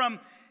kept them from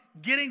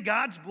getting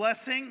God's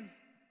blessing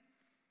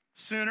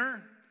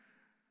sooner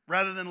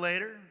rather than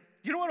later?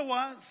 Do you know what it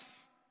was?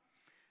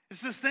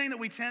 It's this thing that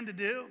we tend to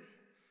do.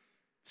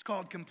 It's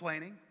called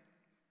complaining.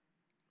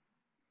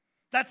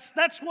 That's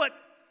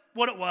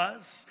what it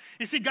was.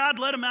 You see, God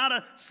led them out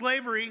of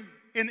slavery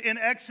in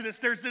Exodus.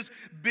 There's this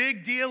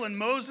big deal, and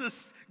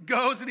Moses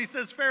goes and he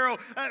says, Pharaoh,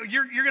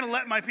 you're going to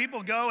let my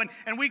people go.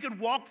 And we could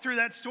walk through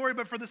that story,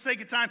 but for the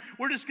sake of time,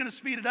 we're just going to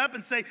speed it up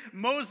and say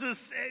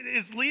Moses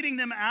is leading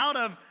them out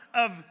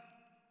of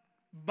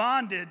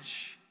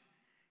bondage.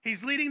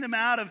 He's leading them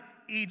out of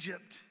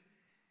Egypt.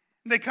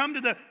 They come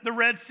to the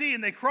Red Sea,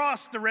 and they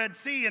cross the Red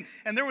Sea,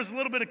 and there was a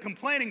little bit of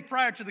complaining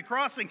prior to the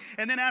crossing,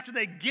 and then after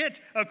they get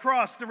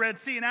across the Red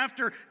Sea, and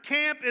after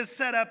camp is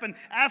set up, and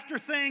after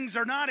things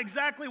are not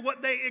exactly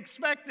what they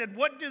expected,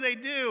 what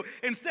do?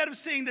 Instead of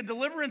seeing the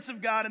deliverance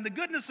of God and the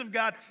goodness of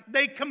God,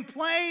 they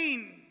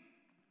complain.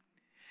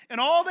 And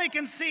all they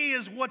can see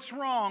is what's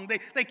wrong.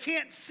 They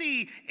can't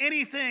see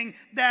anything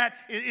that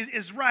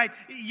is right,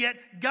 yet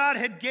God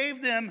had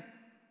gave them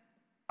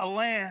a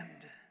land.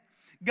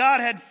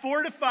 God had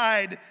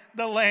fortified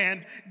the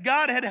land.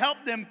 God had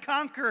helped them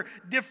conquer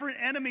different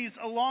enemies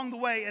along the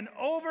way. And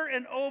over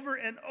and over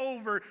and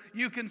over,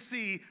 you can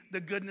see the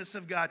goodness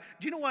of God.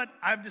 Do you know what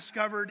I've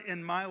discovered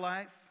in my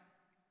life?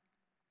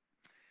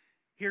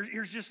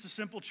 Here's just a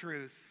simple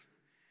truth.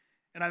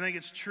 And I think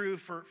it's true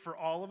for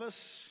all of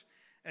us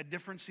at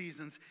different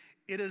seasons.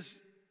 It is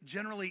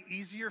generally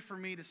easier for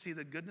me to see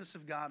the goodness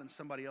of God in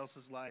somebody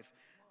else's life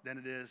than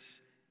it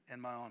is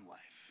in my own life.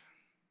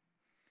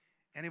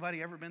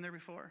 Anybody ever been there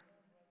before?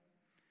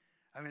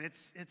 I mean,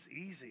 it's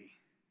easy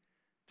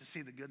to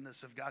see the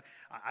goodness of God.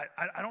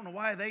 I don't know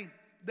why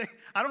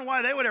I don't know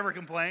why they would ever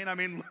complain. I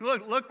mean,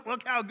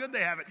 look how good they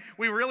have it.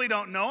 We really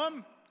don't know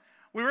them.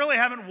 We really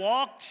haven't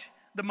walked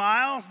the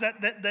miles that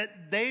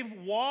they've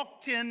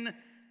walked in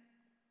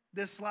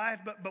this life,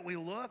 but we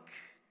look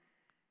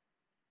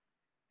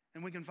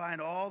and we can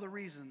find all the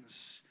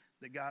reasons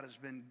that God has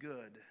been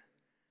good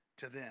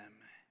to them.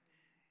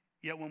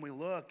 Yet when we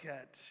look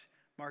at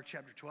Mark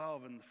chapter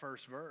 12 in the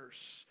first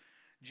verse,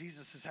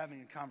 Jesus is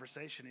having a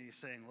conversation and he's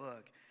saying,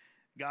 look,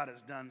 God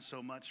has done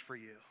so much for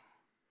you.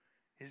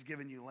 He's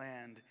given you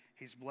land.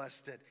 He's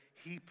blessed it.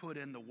 He put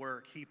in the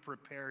work. He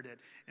prepared it.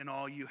 And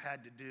all you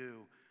had to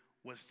do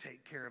was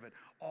take care of it.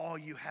 All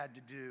you had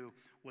to do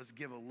was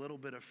give a little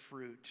bit of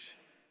fruit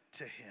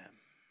to him.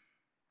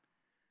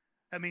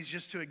 That means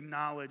just to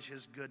acknowledge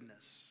his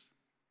goodness.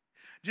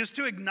 Just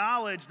to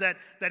acknowledge that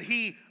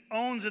he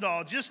owns it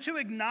all. Just to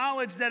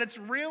acknowledge that it's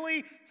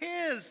really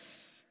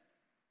his.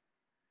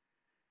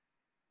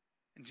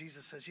 And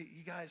Jesus says, you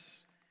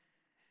guys,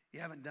 you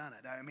haven't done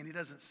it. I mean, he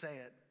doesn't say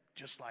it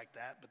just like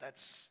that, but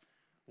that's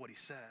what he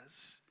says.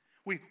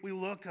 We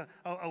look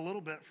a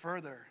little bit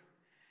further.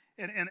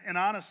 And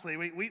honestly,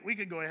 we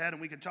could go ahead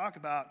and we could talk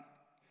about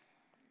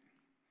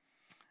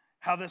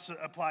how this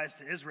applies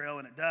to Israel,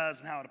 and it does,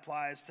 and how it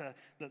applies to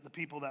the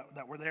people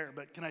that were there.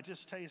 But can I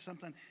just tell you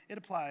something? It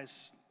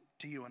applies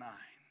to you and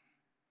I.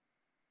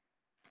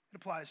 It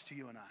applies to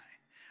you and I.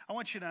 I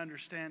want you to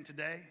understand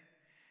today,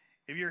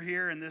 if you're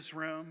here in this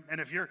room, and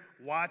if you're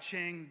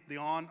watching the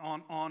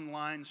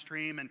online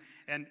stream,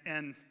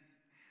 and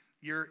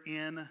you're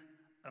in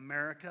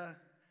America,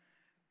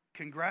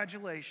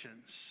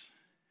 congratulations,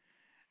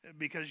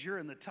 because you're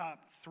in the top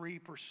 3%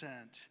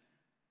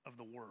 of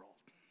the world.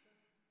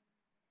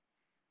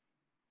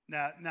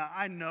 Now,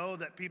 I know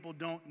that people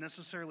don't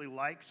necessarily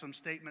like some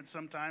statements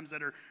sometimes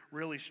that are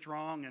really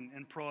strong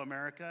and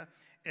pro-America,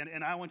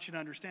 and I want you to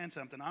understand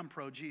something. I'm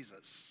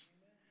pro-Jesus.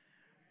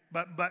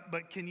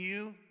 But can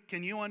you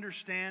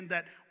understand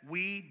that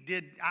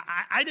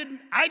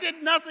I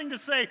did nothing to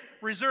say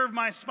reserve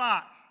my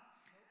spot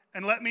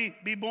and let me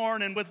be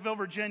born in Wytheville,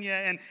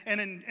 Virginia,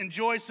 and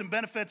enjoy some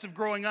benefits of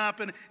growing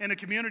up in a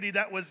community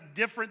that was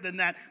different than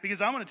that.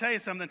 Because I'm going to tell you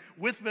something.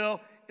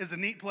 Wytheville is a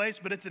neat place,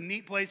 but it's a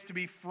neat place to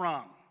be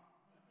from.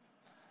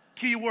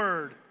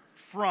 Keyword,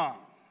 from.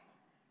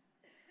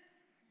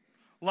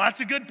 Lots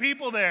of good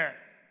people there.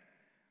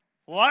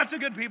 Lots of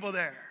good people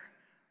there.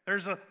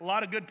 There's a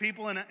lot of good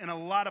people in a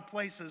lot of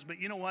places, but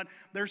you know what?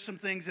 There's some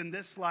things in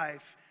this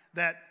life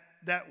that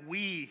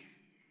we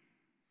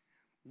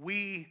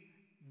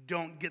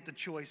don't get the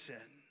choice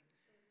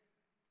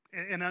in.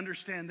 And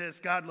understand this,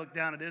 God looked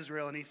down at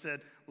Israel and he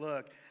said,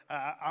 look,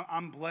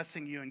 I'm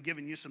blessing you and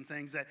giving you some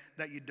things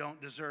that you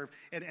don't deserve.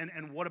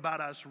 And what about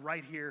us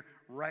right here,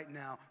 right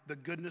now? The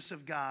goodness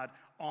of God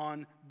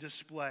on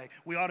display.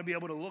 We ought to be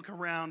able to look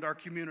around our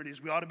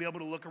communities. We ought to be able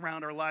to look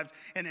around our lives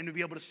and to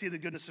be able to see the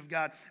goodness of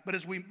God. But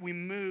as we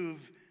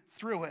move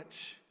through it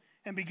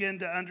and begin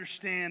to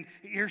understand,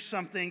 here's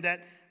something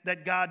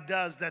that God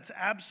does that's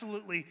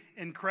absolutely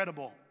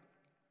incredible.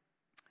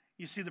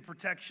 You see the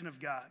protection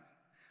of God.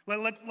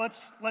 Let's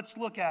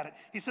look at it.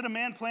 He said a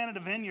man planted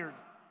a vineyard.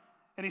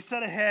 And he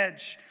set a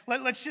hedge.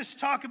 Let's just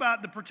talk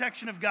about the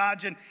protection of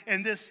God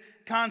and this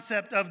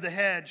concept of the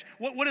hedge.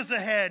 What is a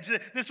hedge?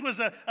 This was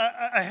a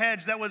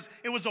hedge it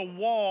was a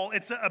wall.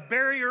 It's a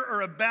barrier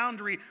or a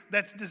boundary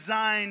that's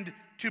designed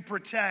to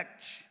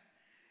protect.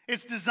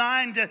 It's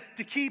designed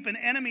to keep an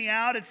enemy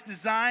out. It's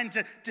designed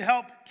to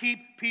help keep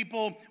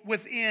people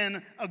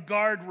within a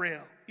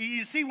guardrail.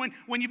 You see,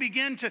 when you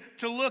begin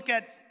to look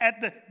at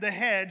the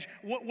hedge,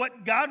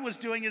 what God was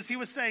doing is he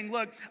was saying,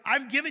 look,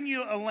 I've given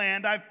you a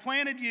land, I've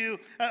planted you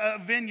a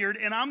vineyard,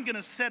 and I'm going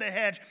to set a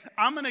hedge.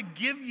 I'm going to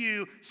give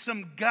you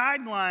some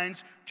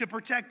guidelines to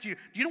protect you.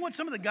 Do you know what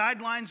some of the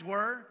guidelines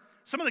were?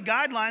 Some of the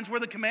guidelines were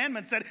the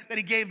commandments that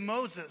he gave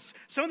Moses.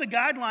 Some of the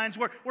guidelines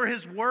were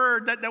his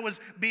word that was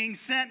being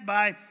sent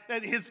by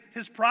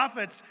his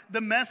prophets, the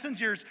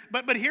messengers.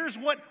 But here's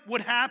what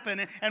would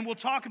happen, and we'll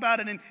talk about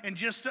it in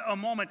just a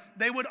moment.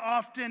 They would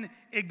often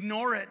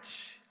ignore it.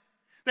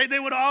 They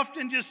would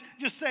often just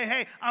say,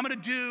 hey, I'm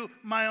going to do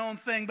my own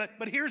thing.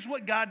 But here's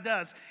what God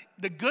does.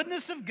 The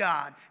goodness of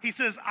God, he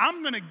says,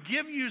 I'm going to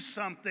give you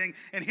something,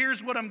 and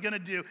here's what I'm going to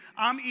do.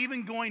 I'm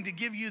even going to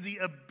give you the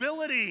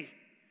ability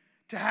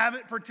to have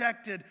it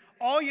protected.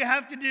 All you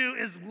have to do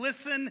is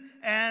listen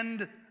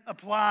and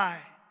apply.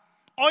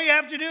 All you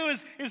have to do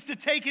is to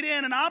take it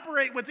in and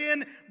operate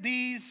within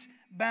these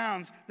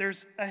bounds.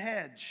 There's a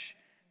hedge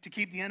to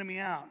keep the enemy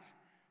out.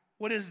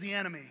 What is the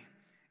enemy?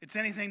 It's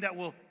anything that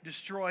will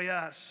destroy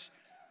us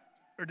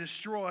or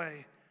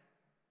destroy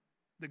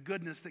the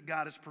goodness that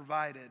God has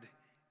provided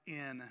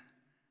in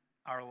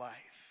our life.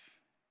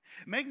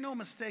 Make no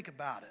mistake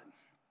about it.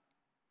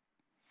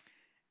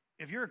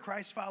 If you're a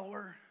Christ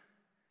follower,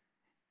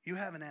 you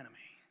have an enemy.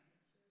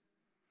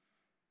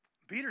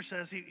 Peter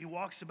says he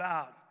walks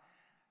about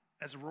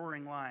as a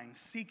roaring lion,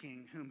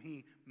 seeking whom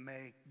he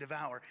may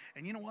devour.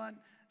 And you know what?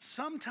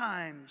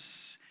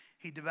 Sometimes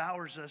he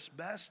devours us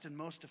best and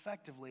most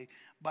effectively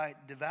by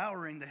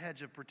devouring the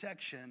hedge of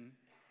protection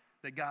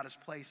that God has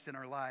placed in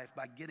our life,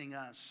 by getting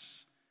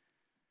us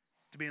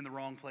to be in the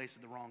wrong place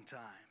at the wrong time,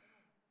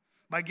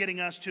 by getting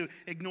us to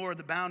ignore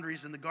the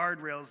boundaries and the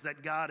guardrails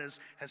that God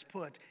has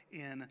put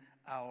in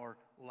our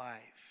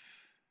life.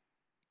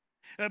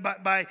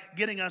 By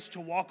getting us to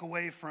walk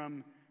away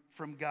from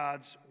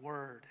God's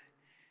word.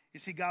 You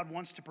see, God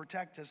wants to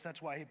protect us.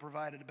 That's why he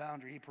provided a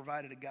boundary. He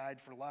provided a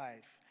guide for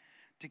life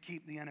to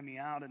keep the enemy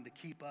out and to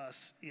keep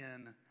us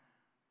in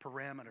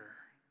parameter.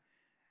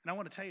 And I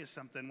want to tell you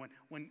something.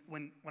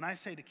 When I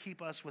say to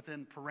keep us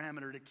within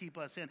parameter, to keep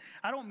us in,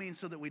 I don't mean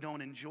so that we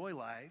don't enjoy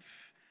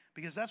life,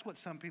 because that's what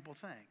some people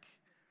think.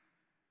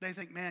 They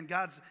think, man,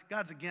 God's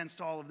against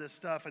all of this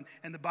stuff,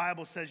 and the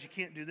Bible says you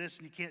can't do this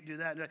and you can't do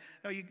that.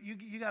 No,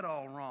 you got it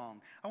all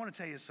wrong. I want to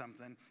tell you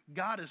something.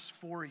 God is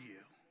for you.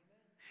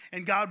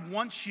 And God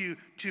wants you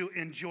to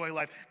enjoy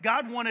life.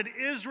 God wanted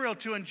Israel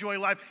to enjoy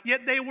life,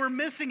 yet they were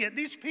missing it.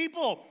 These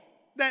people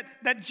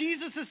that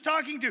Jesus is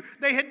talking to,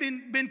 they had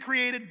been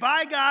created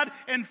by God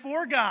and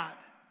for God.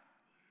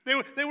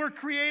 They were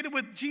created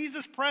with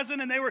Jesus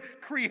present, and they were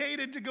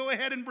created to go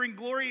ahead and bring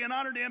glory and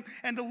honor to him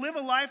and to live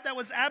a life that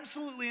was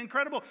absolutely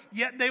incredible,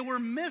 yet they were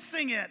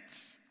missing it.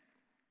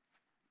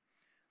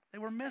 They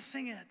were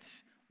missing it.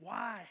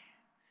 Why?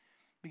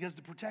 Because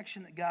the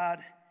protection that God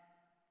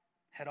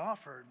had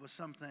offered was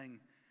something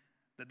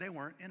that they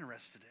weren't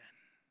interested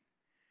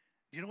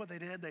in. Do you know what they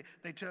did?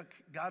 They took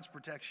God's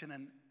protection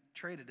and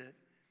traded it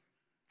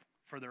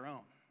for their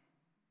own.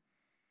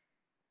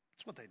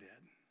 That's what they did.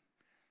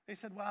 They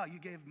said, wow, you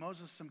gave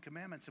Moses some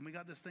commandments and we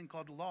got this thing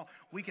called the law.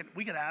 We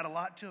could add a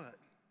lot to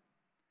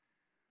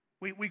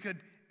it. We could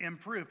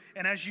improve.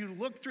 And as you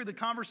look through the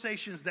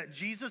conversations that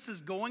Jesus is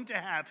going to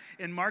have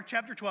in Mark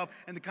chapter 12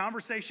 and the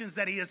conversations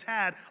that he has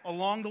had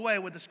along the way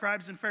with the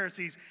scribes and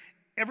Pharisees,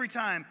 every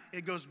time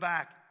it goes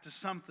back to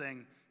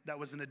something that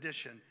was an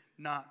addition,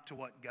 not to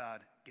what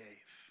God gave.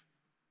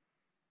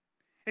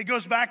 It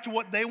goes back to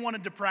what they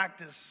wanted to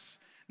practice,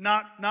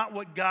 not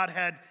what God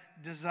had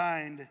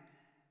designed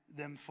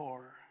them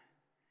for.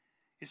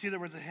 You see, there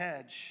was a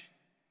hedge.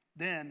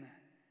 Then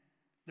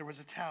there was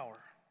a tower.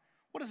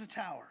 What is a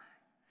tower?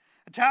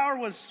 A tower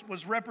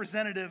was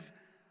representative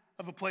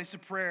of a place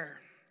of prayer,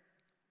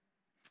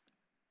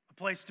 a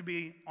place to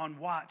be on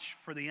watch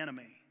for the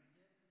enemy,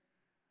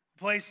 a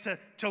place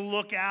to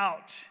look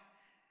out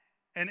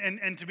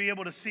and to be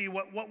able to see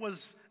what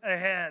was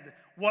ahead,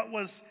 what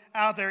was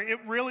out there. It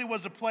really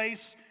was a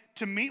place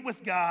to meet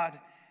with God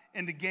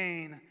and to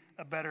gain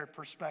a better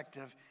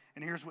perspective.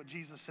 And here's what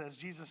Jesus says.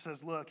 Jesus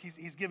says, look,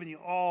 he's given you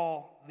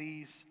all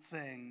these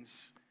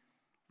things.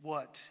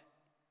 What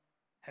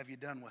have you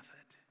done with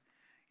it?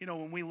 You know,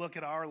 when we look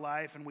at our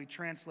life and we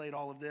translate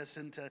all of this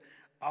into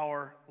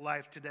our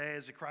life today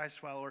as a Christ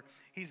follower,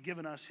 he's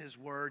given us his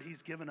word.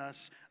 He's given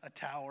us a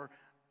tower,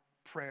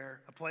 prayer,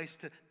 a place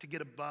to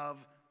get above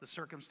the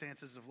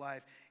circumstances of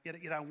life. Yet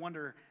I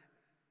wonder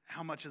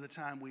how much of the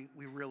time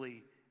we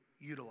really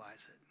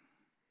utilize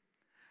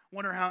it.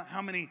 Wonder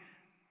how many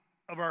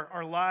of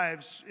our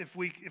lives, if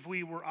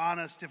we were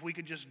honest, if we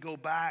could just go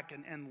back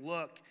and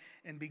look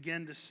and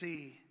begin to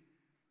see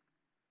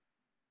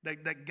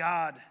that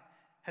God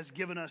has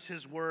given us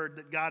his word,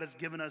 that God has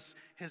given us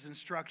his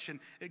instruction.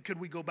 Could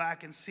we go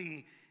back and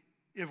see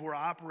if we're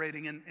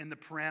operating in the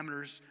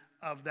parameters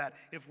of that,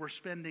 if we're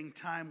spending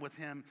time with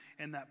him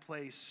in that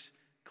place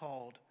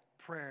called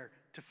prayer,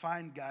 to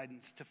find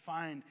guidance, to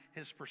find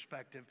his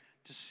perspective,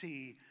 to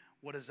see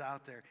what is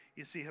out there.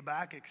 You see,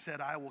 Habakkuk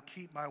said, I will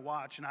keep my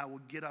watch and I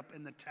will get up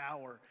in the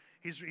tower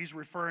He's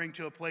referring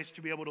to a place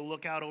to be able to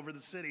look out over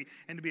the city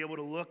and to be able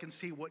to look and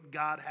see what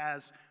God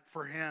has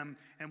for him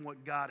and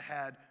what God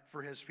had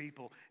for his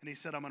people. And he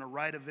said, I'm going to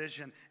write a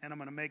vision and I'm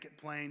going to make it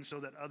plain so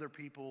that other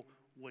people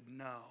would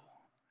know.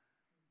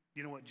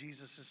 You know what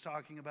Jesus is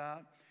talking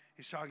about?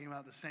 He's talking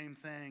about the same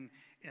thing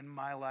in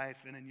my life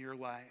and in your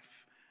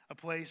life. A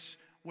place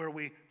where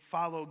we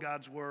follow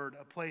God's word,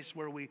 a place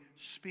where we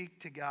speak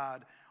to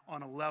God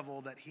on a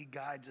level that he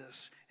guides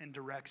us and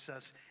directs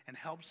us and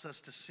helps us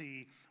to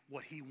see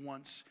what he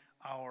wants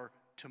our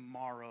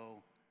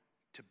tomorrow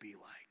to be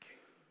like.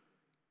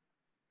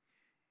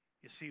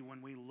 You see,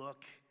 when we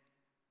look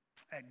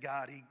at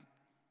God, he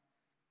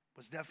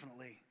was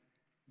definitely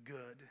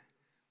good.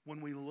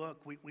 When we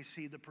look, we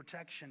see the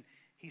protection.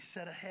 He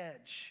set a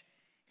hedge.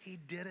 He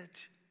did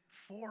it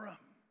for him.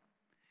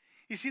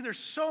 You see, there's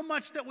so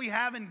much that we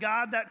have in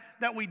God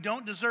that we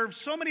don't deserve.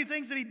 So many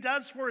things that he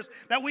does for us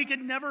that we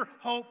could never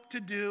hope to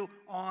do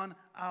on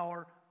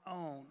our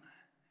own.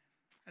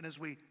 And as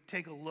we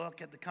take a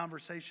look at the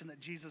conversation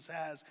that Jesus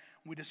has,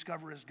 we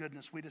discover his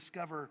goodness. We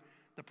discover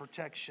the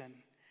protection.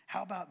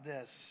 How about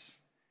this?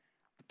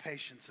 The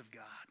patience of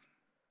God.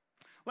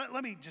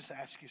 Let me just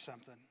ask you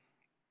something.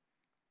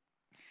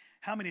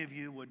 How many of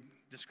you would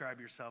describe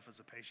yourself as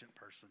a patient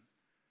person?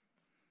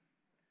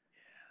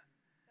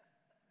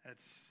 Yeah,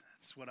 that's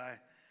what I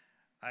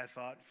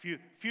thought.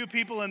 Few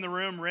people in the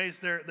room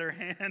raised their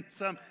hand.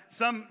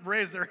 Some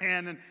raised their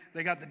hand and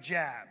they got the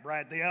jab,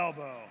 right? The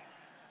elbow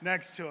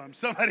next to them.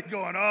 Somebody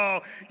going,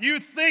 oh, you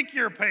think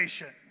you're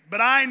patient, but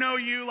I know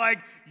you like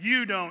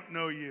you don't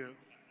know you.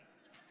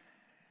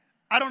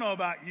 I don't know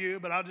about you,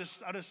 but I'll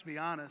just be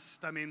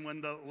honest. I mean,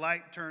 when the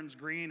light turns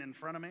green in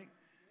front of me,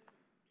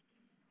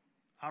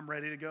 I'm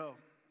ready to go.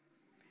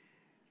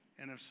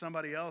 And if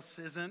somebody else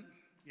isn't,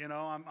 you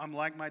know, I'm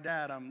like my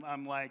dad.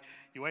 I'm like,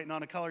 you waiting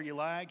on a color you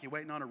like? You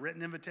waiting on a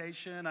written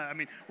invitation? I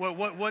mean,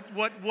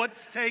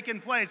 what's taking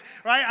place,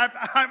 right?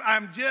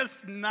 I'm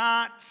just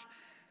not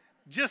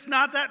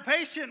that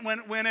patient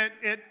when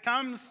it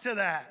comes to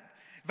that.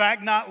 In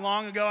fact, not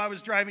long ago, I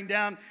was driving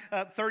down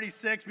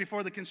 36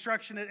 before the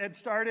construction had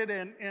started,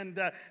 and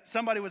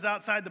somebody was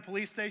outside the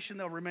police station.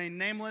 They'll remain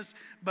nameless,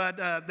 but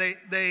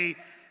they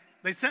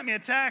sent me a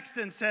text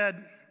and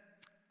said,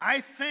 I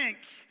think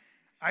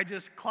I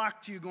just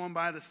clocked you going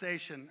by the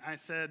station. I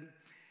said,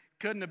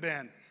 couldn't have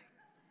been.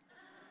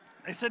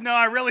 They said, no,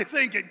 I really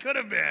think it could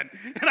have been.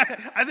 And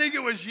I think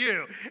it was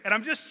you. And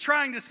I'm just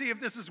trying to see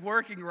if this is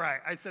working right.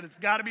 I said, it's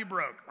got to be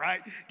broke,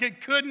 right?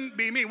 It couldn't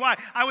be me. Why?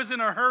 I was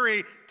in a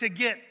hurry to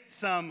get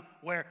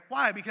somewhere.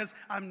 Why? Because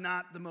I'm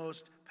not the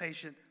most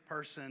patient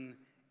person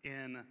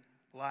in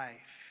life.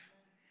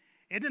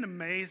 Isn't it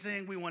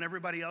amazing? We want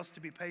everybody else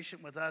to be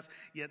patient with us,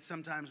 yet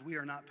sometimes we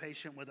are not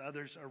patient with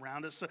others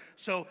around us.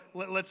 So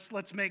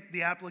let's make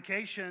the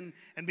application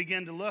and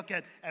begin to look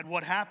at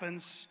what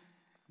happens.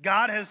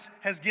 God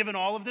has given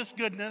all of this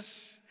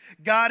goodness.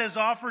 God has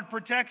offered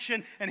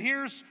protection. And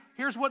here's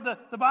what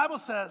the Bible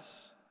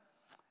says.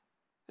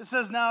 It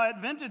says now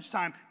at vintage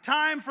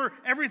time for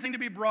everything to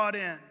be brought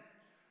in.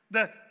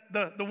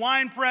 The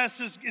wine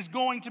press is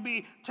going to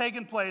be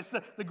taking place.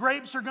 The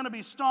grapes are going to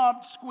be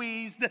stomped,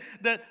 squeezed.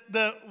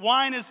 The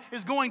wine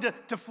is going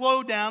to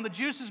flow down. The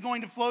juice is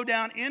going to flow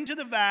down into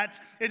the vats.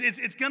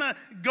 It's going to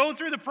go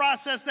through the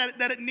process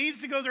that it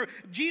needs to go through.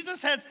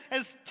 Jesus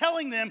has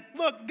telling them,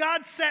 look,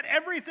 God set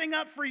everything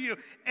up for you.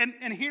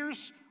 And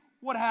here's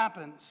what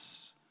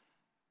happens.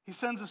 He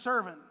sends a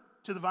servant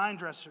to the vine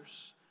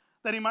dressers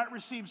that he might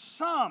receive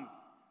some,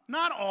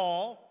 not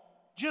all,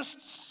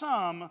 just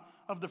some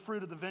of the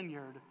fruit of the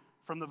vineyard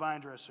from the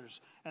vine dressers.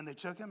 And they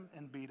took him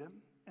and beat him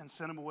and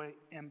sent him away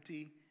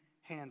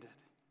empty-handed.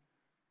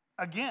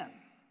 Again,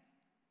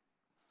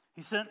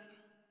 he sent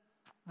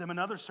them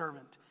another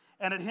servant,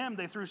 and at him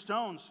they threw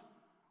stones,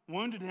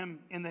 wounded him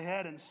in the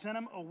head, and sent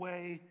him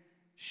away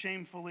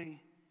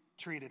shamefully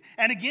treated.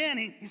 And again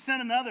he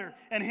sent another,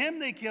 and him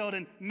they killed,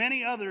 and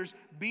many others,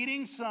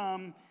 beating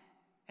some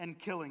and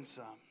killing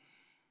some.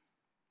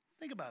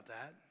 Think about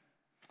that.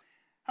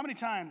 How many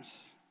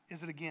times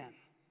is it again?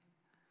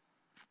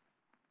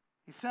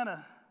 He sent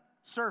a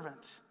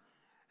servant,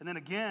 and then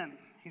again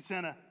he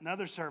sent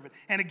another servant,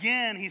 and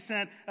again he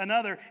sent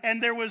another,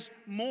 and there was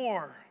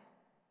more,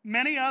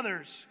 many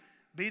others,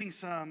 beating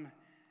some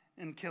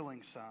and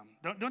killing some.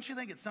 Don't you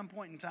think at some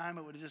point in time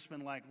it would have just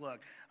been like, look,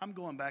 I'm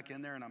going back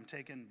in there and I'm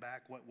taking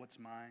back what's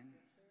mine?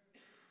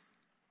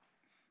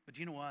 But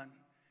you know what?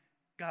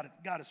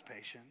 God is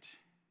patient.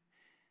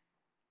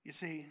 You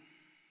see,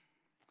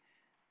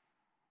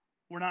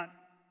 we're not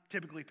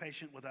typically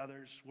patient with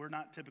others. We're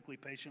not typically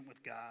patient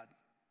with God,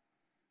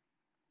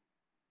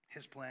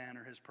 his plan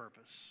or his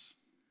purpose.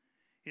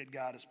 Yet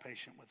God is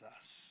patient with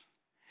us.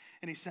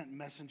 And he sent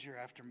messenger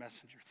after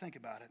messenger. Think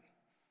about it.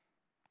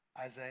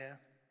 Isaiah,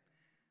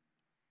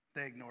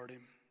 they ignored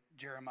him.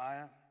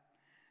 Jeremiah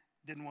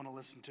didn't want to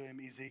listen to him.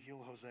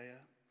 Ezekiel, Hosea.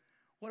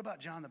 What about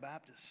John the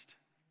Baptist?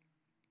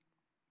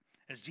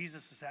 As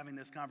Jesus is having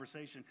this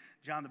conversation,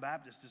 John the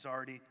Baptist has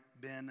already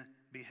been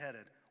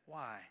beheaded.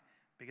 Why?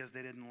 Because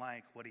they didn't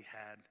like what he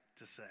had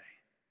to say.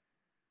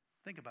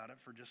 Think about it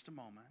for just a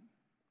moment.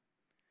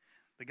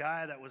 The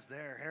guy that was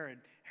there,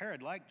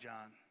 Herod liked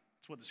John.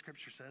 That's what the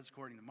scripture says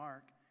according to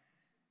Mark.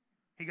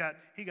 He got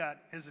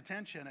his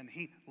attention and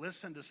he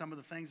listened to some of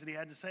the things that he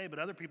had to say, but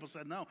other people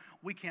said, no,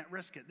 we can't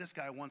risk it. This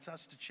guy wants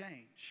us to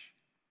change.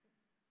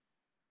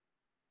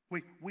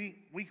 We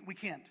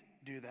can't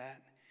do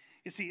that.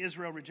 You see,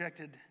 Israel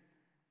rejected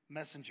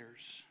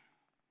messengers.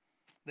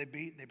 They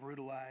beat, they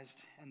brutalized,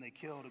 and they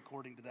killed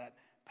according to that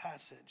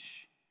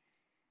passage.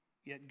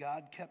 Yet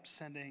God kept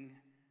sending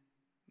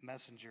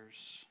messengers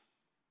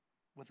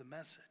with a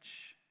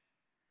message.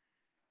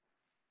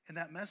 And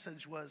that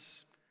message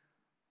was,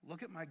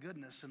 look at my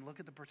goodness and look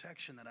at the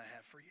protection that I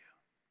have for you.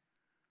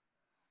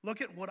 Look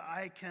at what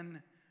I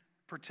can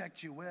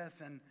protect you with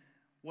and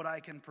what I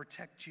can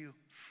protect you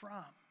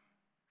from.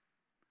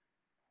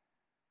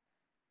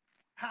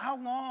 How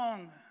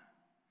long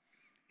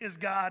is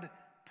God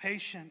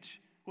patient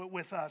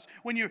with us?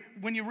 When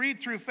you read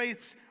through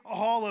Faith's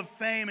Hall of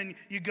Fame and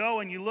you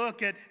go and you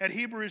look at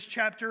Hebrews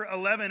chapter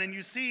 11 and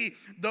you see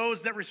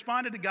those that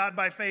responded to God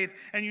by faith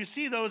and you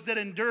see those that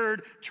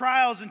endured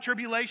trials and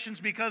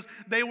tribulations because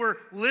they were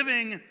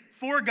living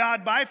for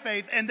God by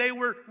faith and they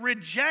were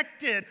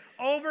rejected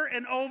over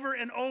and over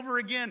and over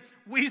again,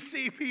 we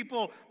see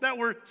people that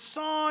were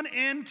sawn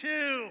in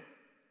two.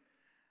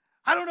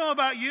 I don't know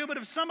about you, but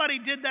if somebody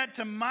did that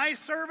to my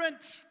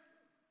servant,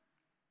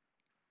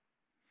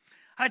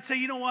 I'd say,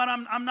 you know what,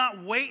 I'm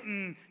not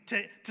waiting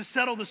to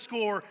settle the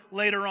score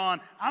later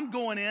on. I'm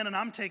going in and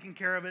I'm taking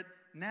care of it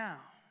now.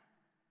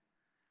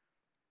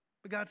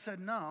 But God said,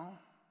 no,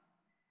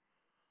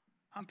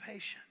 I'm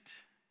patient.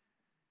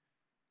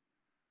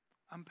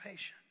 I'm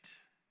patient.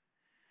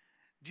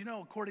 Do you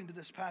know, according to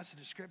this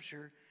passage of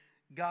Scripture,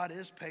 God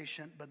is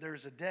patient, but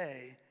there's a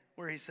day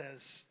where he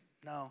says,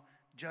 no,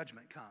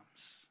 judgment comes.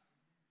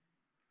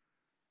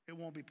 It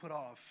won't be put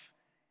off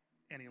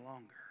any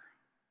longer.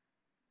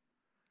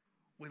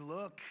 We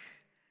look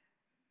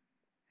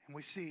and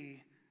we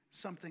see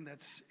something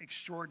that's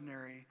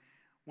extraordinary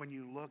when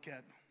you look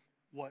at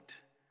what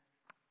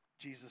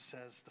Jesus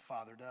says the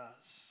Father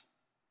does.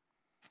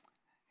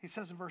 He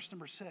says in verse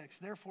number 6,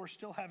 therefore,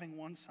 still having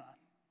one son.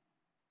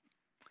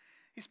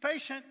 He's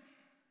patient.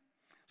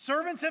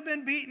 Servants have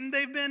been beaten,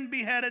 they've been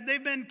beheaded,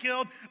 they've been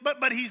killed,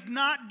 but he's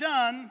not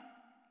done.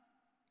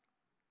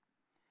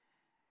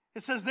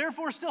 It says,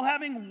 therefore, still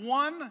having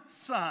one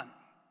son,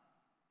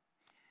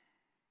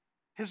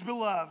 his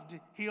beloved,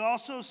 he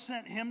also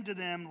sent him to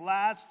them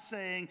last,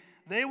 saying,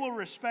 they will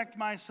respect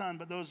my son.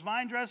 But those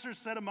vine dressers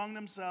said among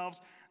themselves,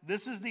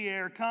 this is the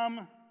heir.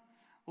 Come,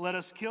 let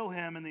us kill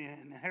him, and the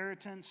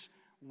inheritance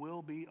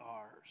will be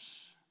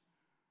ours.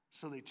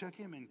 So they took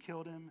him and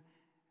killed him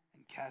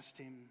and cast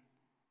him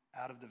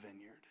out of the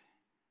vineyard.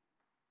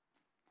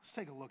 Let's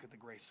take a look at the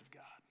grace of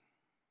God.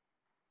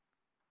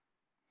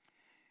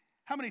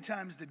 How many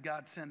times did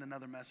God send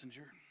another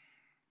messenger?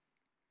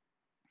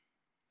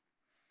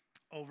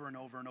 Over and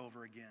over and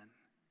over again.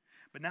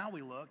 But now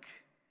we look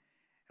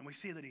and we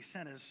see that he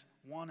sent his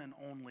one and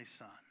only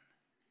son.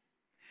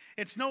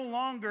 It's no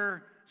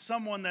longer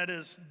someone that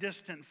is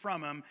distant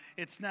from him.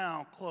 It's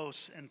now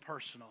close and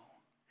personal.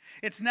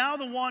 It's now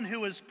the one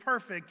who is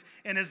perfect,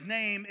 and his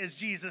name is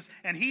Jesus.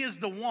 And he is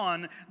the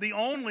one, the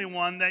only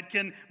one that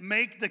can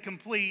make the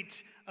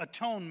complete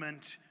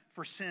atonement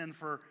for sin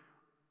for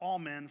all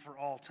men for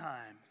all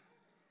time.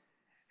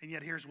 And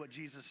yet here's what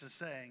Jesus is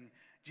saying.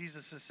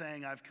 Jesus is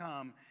saying, I've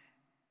come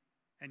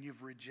and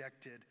you've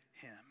rejected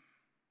him.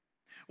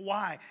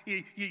 Why?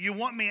 You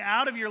want me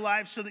out of your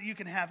life so that you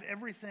can have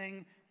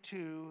everything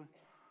to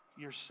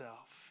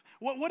yourself.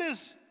 What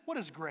is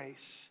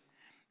grace?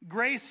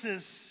 Grace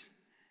is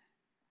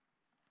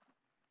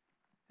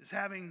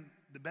having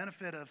the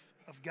benefit of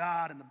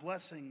God and the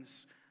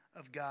blessings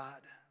of God,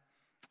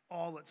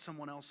 all at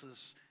someone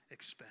else's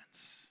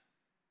expense.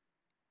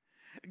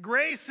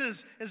 Grace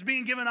is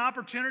being given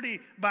opportunity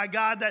by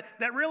God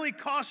that really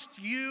cost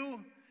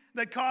you,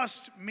 that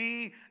cost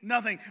me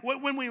nothing.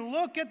 When we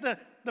look at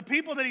the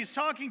people that he's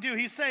talking to,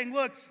 he's saying,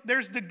 look,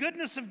 there's the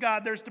goodness of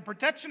God, there's the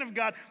protection of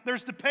God,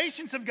 there's the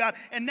patience of God,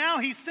 and now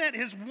he sent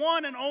his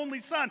one and only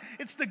son.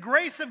 It's the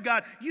grace of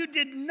God. You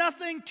did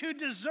nothing to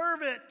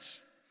deserve it,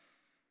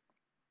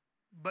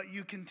 but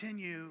you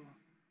continue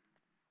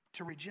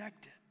to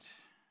reject it.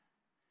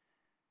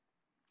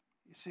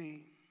 You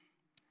see,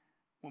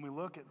 when we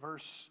look at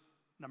verse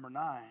number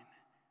 9,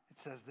 it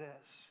says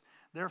this,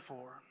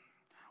 therefore,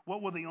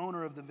 what will the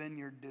owner of the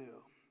vineyard do?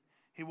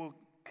 He will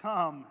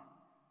come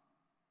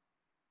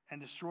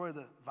and destroy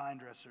the vine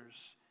dressers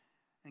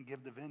and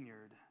give the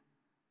vineyard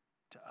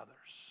to others.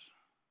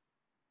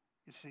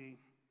 You see,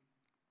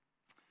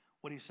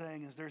 what he's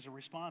saying is there's a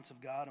response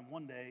of God, and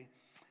one day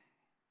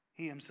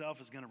he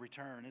himself is going to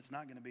return. It's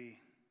not going to be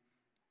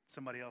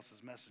somebody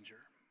else's messenger.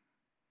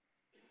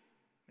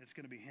 It's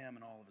going to be him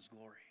in all of his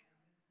glory.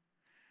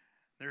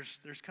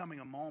 There's coming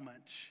a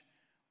moment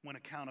when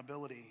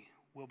accountability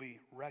will be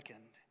reckoned.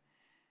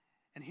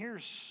 And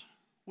here's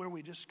where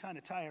we just kind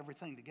of tie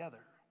everything together.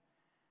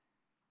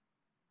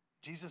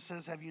 Jesus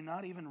says, have you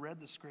not even read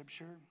the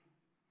scripture?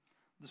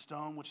 The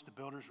stone which the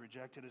builders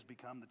rejected has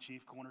become the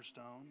chief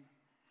cornerstone.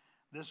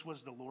 This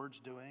was the Lord's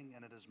doing,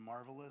 and it is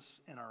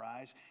marvelous in our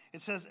eyes.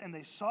 It says, and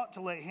they sought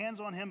to lay hands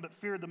on him, but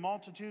feared the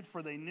multitude,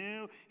 for they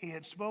knew he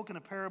had spoken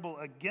a parable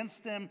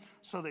against them.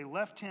 So they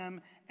left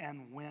him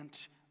and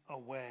went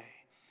away.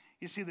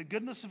 You see, the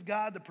goodness of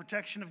God, the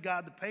protection of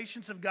God, the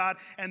patience of God,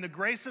 and the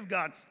grace of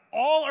God,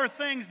 all are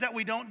things that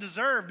we don't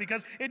deserve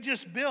because it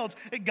just builds.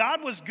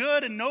 God was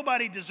good and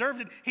nobody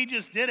deserved it. He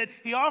just did it.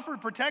 He offered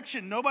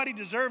protection. Nobody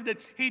deserved it.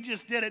 He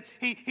just did it.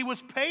 He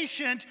was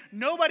patient.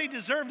 Nobody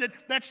deserved it.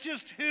 That's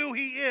just who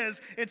he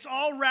is. It's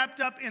all wrapped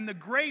up in the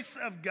grace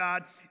of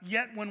God.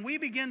 Yet when we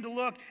begin to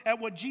look at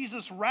what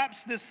Jesus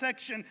wraps this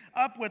section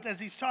up with as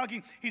he's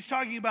talking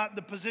about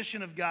the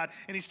position of God.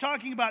 And he's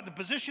talking about the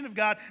position of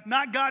God,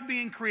 not God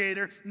being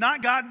creator,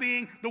 not God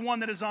being the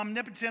one that is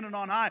omnipotent and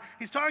on high.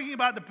 He's talking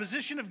about the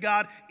position of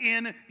God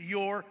in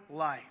your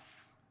life,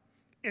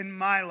 in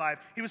my life.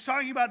 He was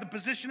talking about the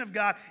position of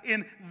God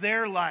in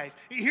their life.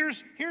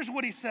 Here's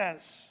what he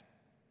says.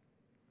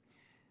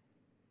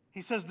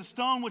 He says, the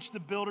stone which the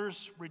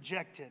builders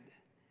rejected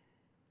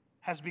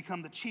has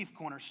become the chief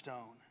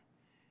cornerstone.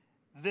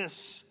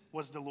 This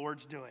was the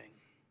Lord's doing,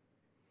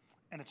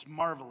 and it's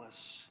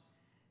marvelous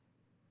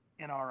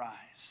in our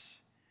eyes.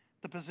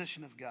 The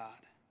position of God.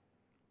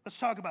 Let's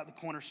talk about the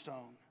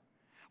cornerstone.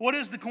 What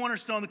is the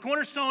cornerstone? The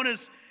cornerstone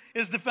is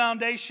the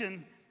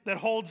foundation that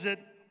holds it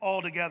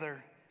all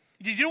together.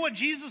 Did you know what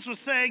Jesus was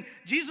saying?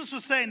 Jesus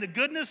was saying the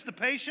goodness, the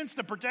patience,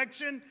 the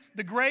protection,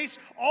 the grace,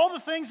 all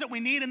the things that we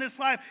need in this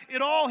life,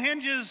 it all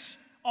hinges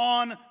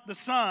on the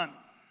Son.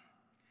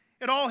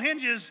 It all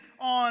hinges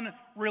on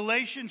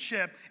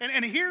relationship.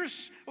 And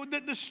here's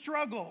the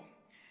struggle.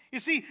 You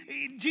see,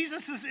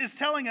 Jesus is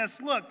telling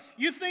us, look,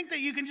 you think that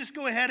you can just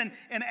go ahead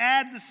and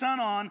add the Son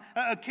on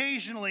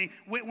occasionally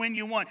when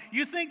you want.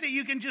 You think that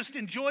you can just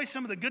enjoy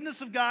some of the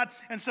goodness of God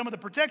and some of the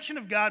protection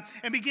of God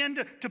and begin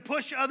to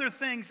push other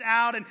things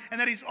out and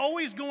that he's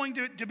always going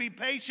to be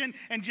patient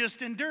and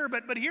just endure.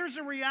 But here's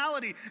the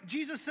reality.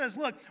 Jesus says,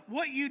 look,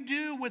 what you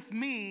do with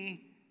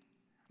me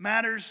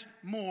matters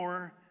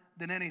more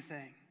than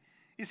anything.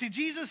 You see,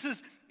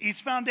 he's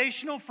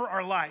foundational for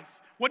our life.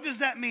 What does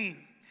that mean?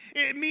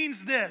 It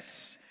means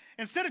this.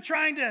 Instead of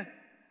trying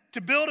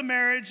to build a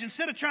marriage,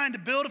 instead of trying to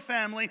build a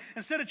family,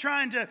 instead of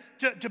trying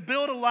to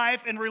build a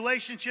life and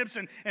relationships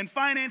and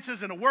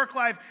finances and a work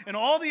life and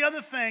all the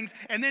other things,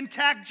 and then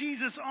tack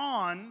Jesus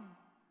on,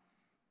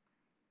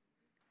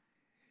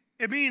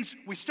 it means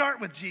we start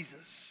with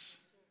Jesus.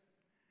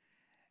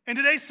 And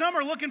today some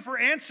are looking for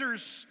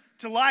answers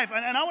to life.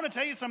 And I want to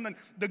tell you something.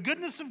 The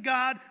goodness of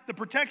God, the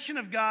protection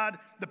of God,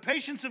 the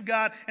patience of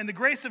God, and the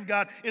grace of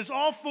God is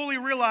all fully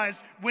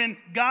realized when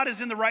God is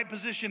in the right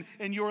position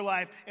in your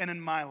life and in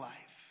my life.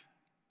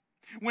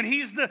 When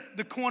he's the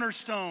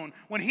cornerstone,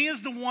 when he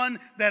is the one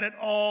that it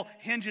all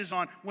hinges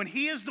on, when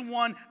he is the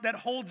one that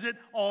holds it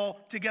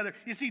all together.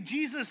 You see,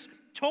 Jesus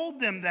told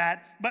them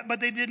that, but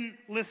they didn't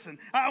listen.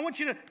 I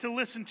want you to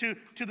listen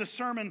to the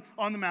Sermon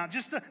on the Mount.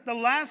 Just the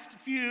last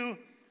few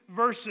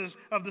verses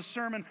of the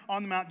Sermon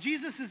on the Mount.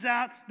 Jesus is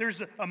out.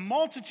 There's a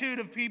multitude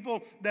of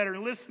people that are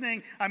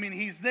listening. I mean,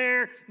 he's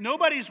there.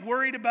 Nobody's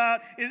worried about,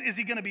 is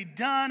he going to be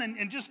done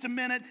in just a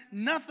minute?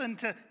 Nothing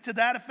to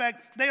that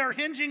effect. They are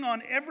hinging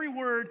on every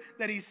word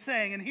that he's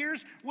saying. And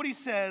here's what he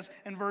says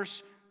in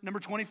verse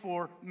number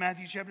 24,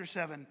 Matthew chapter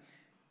 7.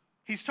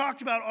 He's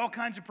talked about all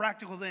kinds of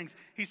practical things.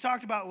 He's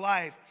talked about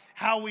life,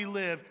 how we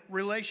live,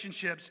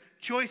 relationships,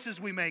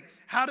 choices we make,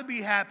 how to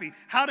be happy,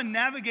 how to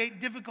navigate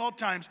difficult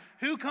times,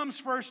 who comes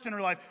first in our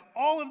life,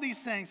 all of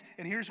these things.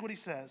 And here's what he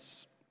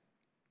says.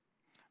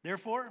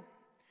 Therefore,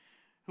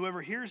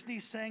 whoever hears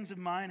these sayings of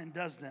mine and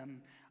does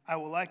them, I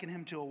will liken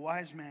him to a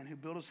wise man who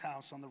built his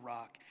house on the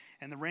rock.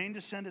 And the rain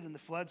descended and the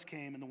floods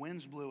came and the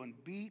winds blew and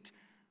beat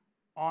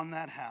on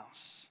that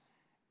house.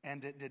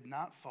 And it did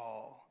not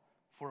fall,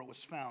 for it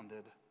was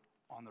founded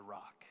on the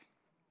rock.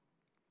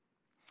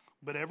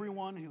 But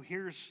everyone who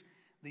hears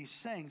these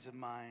sayings of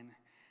mine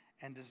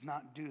and does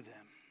not do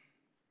them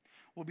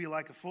will be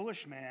like a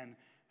foolish man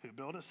who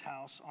built his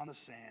house on the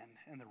sand,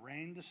 and the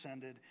rain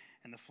descended,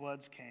 and the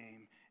floods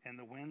came, and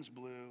the winds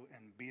blew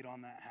and beat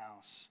on that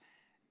house,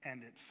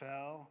 and it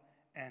fell,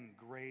 and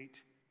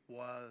great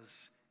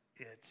was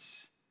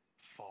its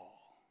fall.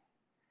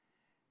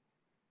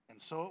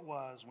 And so it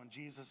was when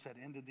Jesus had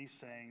ended these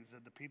sayings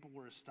that the people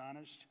were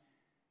astonished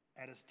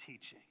at his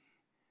teaching.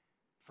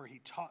 For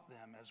he taught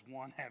them as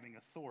one having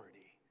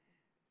authority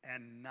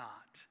and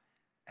not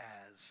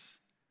as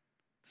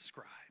the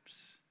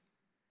scribes.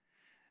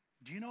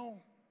 Do you know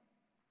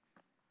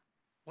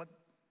what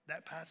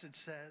that passage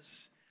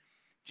says?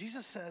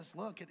 Jesus says,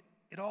 look,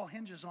 it all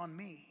hinges on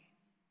me.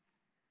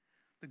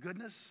 The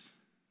goodness,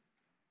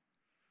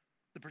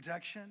 the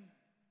protection,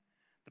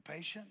 the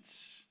patience,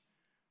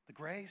 the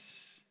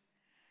grace.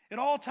 It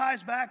all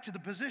ties back to the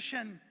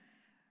position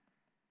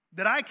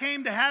that I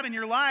came to have in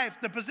your life,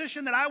 the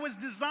position that I was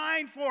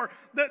designed for,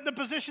 the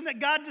position that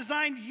God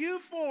designed you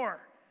for.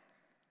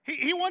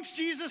 He wants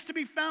Jesus to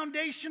be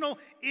foundational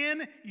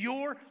in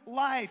your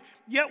life.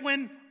 Yet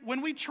when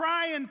we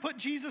try and put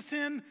Jesus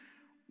in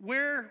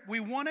where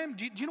we want him,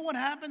 do you know what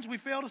happens? We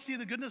fail to see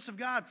the goodness of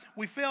God.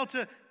 We fail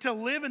to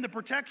live in the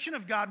protection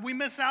of God. We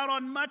miss out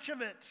on much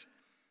of it.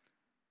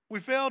 We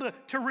fail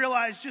to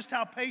realize just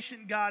how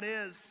patient God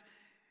is.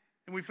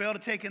 And we fail to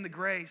take in the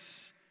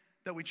grace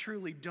that we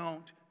truly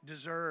don't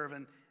deserve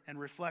and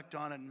reflect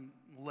on it and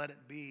let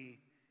it be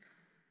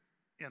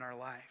in our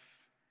life.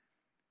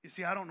 You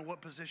see, I don't know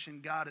what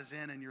position God is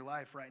in your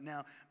life right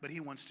now, but he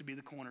wants to be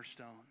the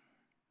cornerstone.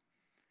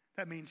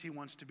 That means he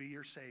wants to be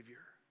your Savior.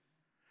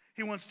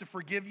 He wants to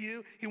forgive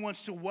you. He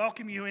wants to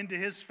welcome you into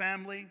his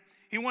family.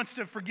 He wants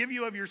to forgive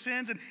you of your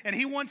sins. And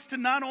he wants to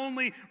not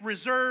only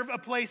reserve a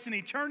place in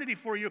eternity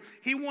for you,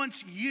 he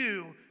wants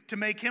you to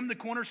make him the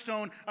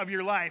cornerstone of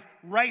your life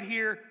right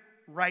here,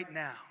 right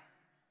now.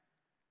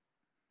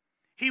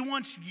 He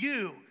wants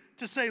you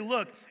to say,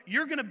 look,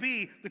 you're going to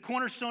be the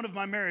cornerstone of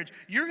my marriage.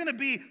 You're going to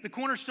be the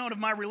cornerstone of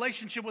my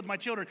relationship with my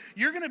children.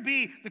 You're going to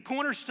be the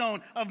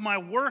cornerstone of my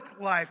work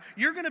life.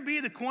 You're going to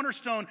be the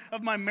cornerstone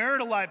of my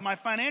marital life, my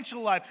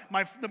financial life,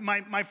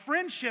 my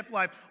friendship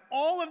life,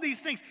 all of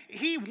these things.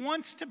 He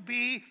wants to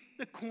be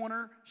the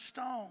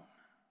cornerstone.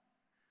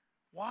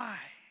 Why?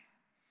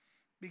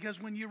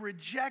 Because when you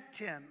reject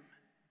him,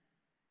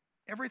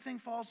 everything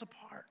falls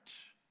apart.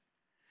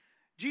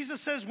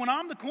 Jesus says, when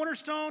I'm the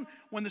cornerstone,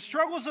 when the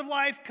struggles of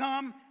life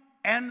come,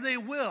 and they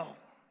will,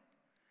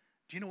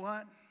 do you know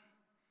what?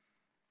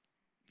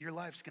 Your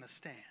life's going to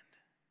stand.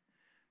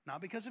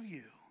 Not because of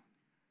you,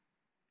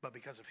 but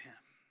because of him.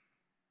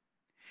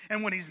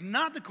 And when he's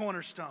not the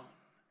cornerstone,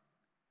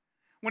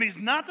 when he's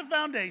not the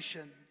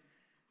foundation,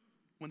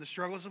 when the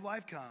struggles of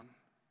life come,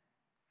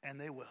 and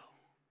they will,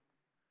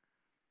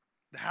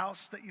 the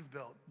house that you've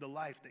built, the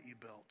life that you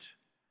built,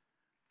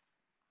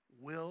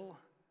 will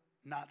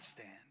not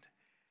stand.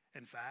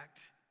 In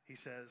fact, he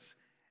says,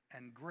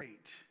 and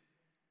great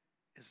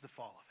is the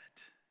fall of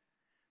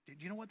it.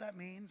 Do you know what that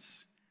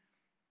means?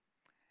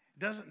 It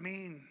doesn't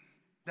mean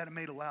that it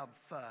made a loud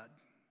thud.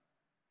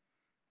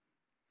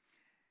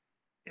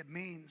 It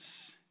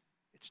means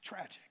it's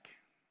tragic.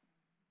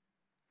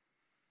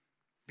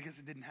 Because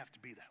it didn't have to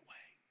be that way.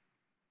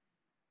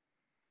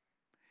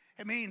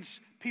 It means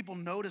people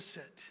notice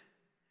it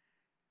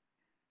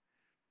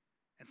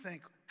and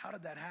think, how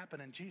did that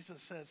happen? And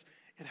Jesus says,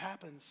 it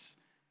happens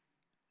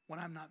when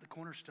I'm not the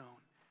cornerstone.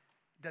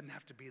 It doesn't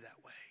have to be that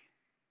way.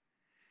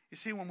 You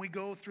see, when we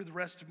go through the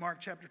rest of Mark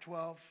chapter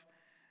 12,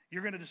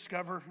 you're going to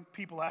discover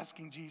people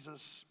asking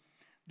Jesus,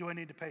 do I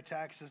need to pay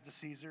taxes to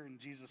Caesar? And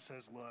Jesus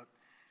says, look,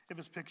 if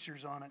his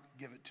picture's on it,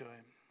 give it to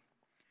him.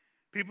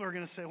 People are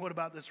going to say, what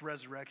about this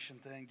resurrection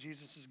thing?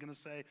 Jesus is going to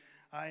say,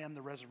 I am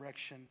the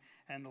resurrection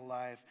and the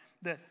life.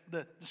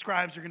 The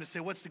scribes are going to say,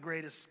 what's the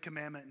greatest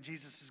commandment? And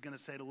Jesus is going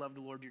to say, to love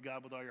the Lord your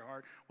God with all your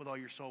heart, with all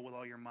your soul, with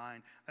all your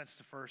mind. That's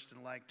the first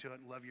and like to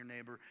it. Love your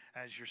neighbor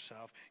as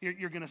yourself.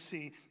 You're going to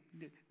see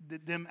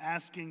them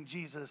asking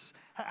Jesus,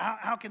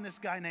 how can this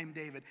guy named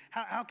David,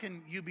 how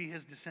can you be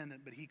his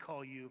descendant, but he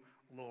call you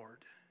Lord?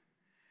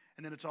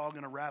 And then it's all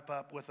going to wrap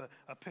up with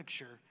a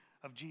picture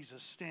of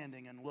Jesus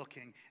standing and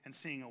looking and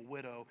seeing a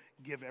widow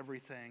give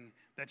everything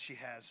that she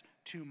has,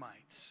 2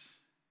 mites.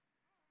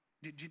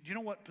 Do you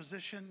know what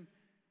position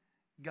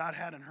God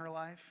had in her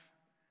life?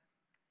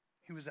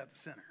 He was at the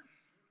center.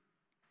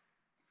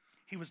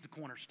 He was the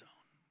cornerstone.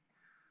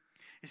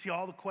 You see,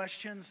 all the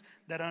questions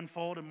that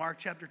unfold in Mark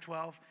chapter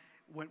 12,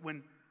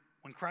 when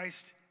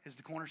Christ is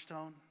the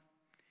cornerstone,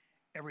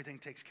 everything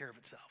takes care of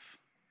itself.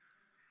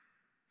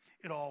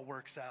 It all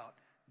works out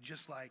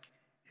just like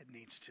it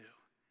needs to.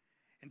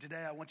 And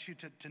today I want you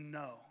to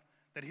know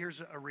that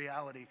here's a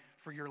reality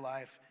for your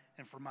life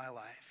and for my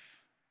life.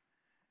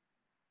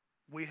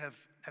 We have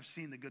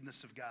seen the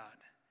goodness of God.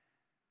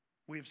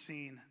 We have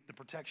seen the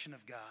protection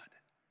of God.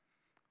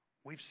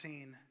 We've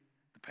seen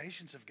the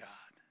patience of God.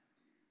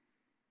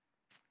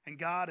 And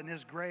God in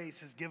his grace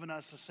has given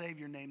us a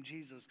Savior named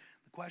Jesus.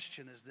 The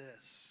question is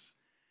this: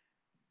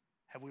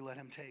 have we let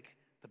him take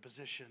the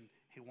position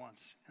he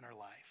wants in our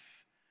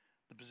life?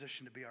 The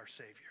position to be our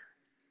Savior.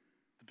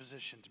 The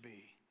position to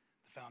be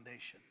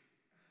foundation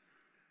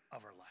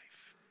of our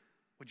life.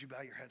 Would you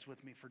bow your heads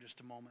with me for just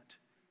a moment?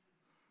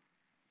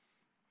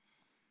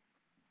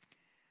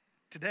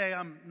 Today,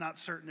 I'm not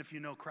certain if you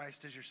know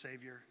Christ as your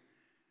Savior,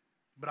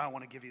 but I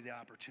want to give you the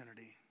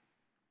opportunity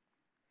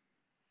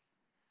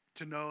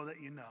to know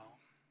that you know.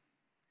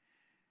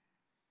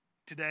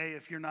 Today,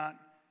 if you're not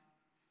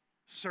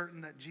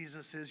certain that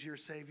Jesus is your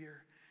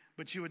Savior,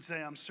 but you would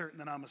say, I'm certain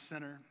that I'm a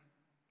sinner,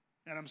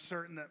 and I'm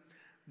certain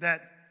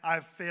that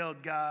I've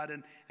failed God,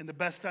 and the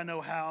best I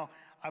know how,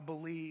 I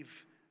believe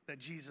that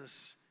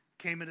Jesus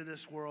came into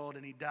this world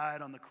and he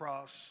died on the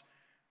cross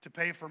to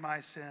pay for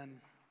my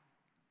sin,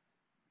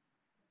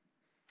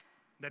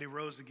 that he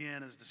rose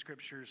again as the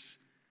scriptures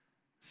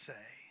say.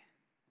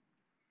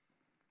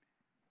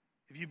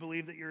 If you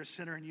believe that you're a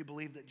sinner and you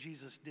believe that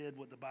Jesus did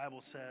what the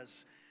Bible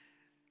says,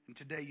 and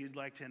today you'd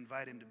like to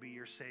invite him to be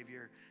your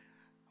Savior,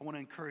 I want to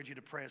encourage you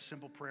to pray a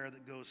simple prayer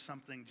that goes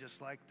something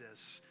just like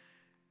this.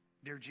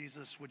 Dear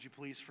Jesus, would you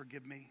please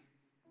forgive me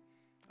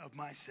of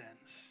my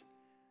sins?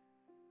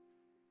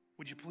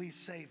 Would you please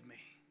save me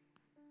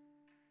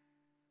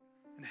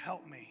and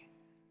help me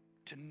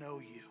to know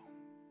you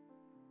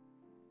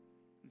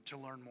and to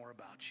learn more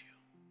about you?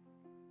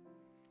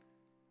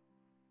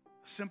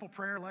 A simple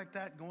prayer like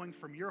that, going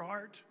from your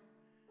heart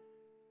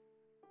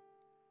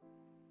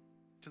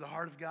to the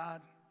heart of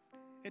God,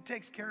 it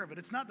takes care of it.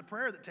 It's not the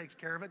prayer that takes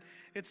care of it.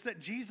 It's that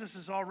Jesus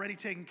is already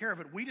taking care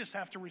of it. We just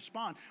have to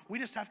respond. We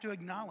just have to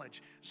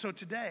acknowledge. So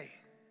today,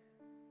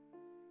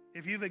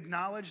 if you've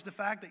acknowledged the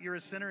fact that you're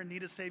a sinner and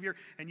need a Savior,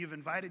 and you've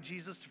invited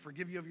Jesus to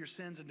forgive you of your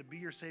sins and to be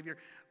your Savior,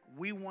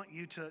 we want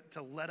you to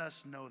let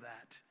us know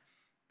that.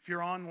 If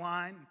you're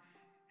online,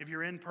 if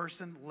you're in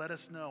person, let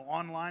us know.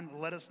 Online,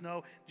 let us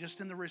know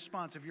just in the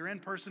response. If you're in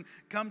person,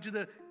 come to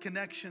the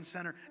Connection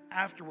Center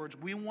afterwards.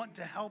 We want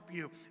to help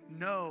you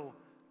know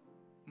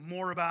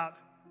more about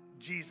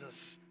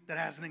Jesus that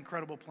has an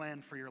incredible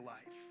plan for your life.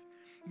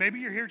 Maybe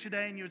you're here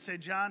today and you would say,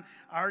 John,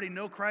 I already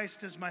know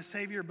Christ as my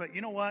Savior, but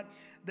you know what?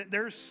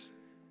 There's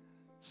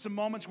some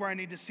moments where I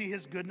need to see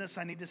His goodness.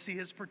 I need to see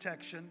His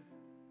protection.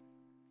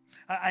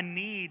 I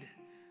need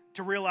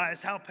to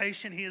realize how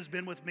patient He has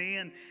been with me,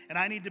 and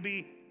I need to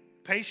be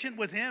patient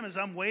with Him as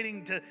I'm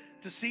waiting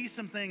to see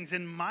some things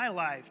in my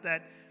life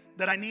that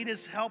I need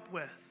His help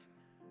with.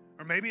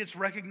 Or maybe it's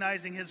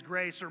recognizing His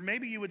grace. Or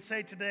maybe you would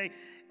say today,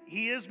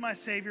 He is my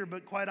Savior,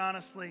 but quite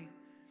honestly,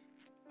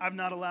 I've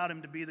not allowed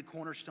Him to be the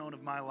cornerstone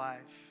of my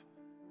life.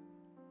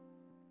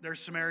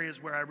 There's some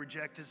areas where I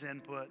reject His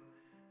input.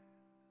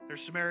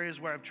 There's some areas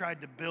where I've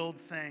tried to build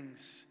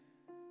things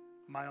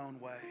my own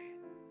way.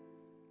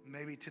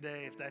 Maybe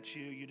today, if that's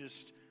you, you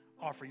just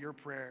offer your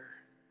prayer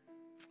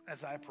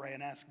as I pray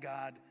and ask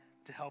God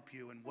to help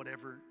you in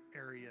whatever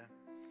area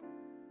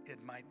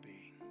it might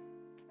be.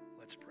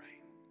 Let's pray.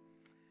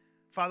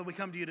 Father, we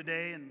come to you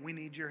today and we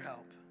need your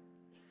help.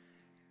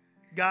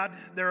 God,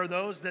 there are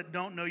those that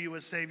don't know you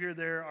as Savior.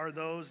 There are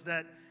those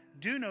that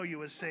do know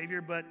you as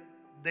Savior, but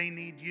they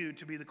need you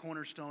to be the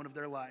cornerstone of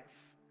their life.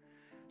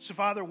 So,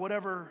 Father,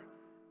 whatever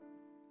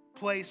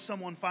place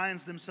someone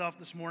finds themselves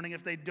this morning,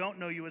 if they don't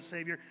know you as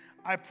Savior,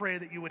 I pray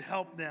that you would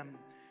help them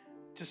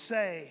to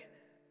say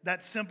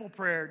that simple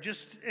prayer,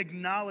 just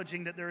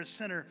acknowledging that they're a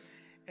sinner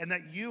and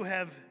that you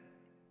have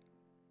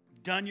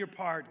done your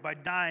part by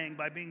dying,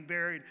 by being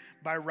buried,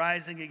 by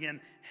rising again.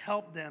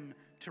 Help them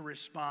to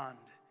respond.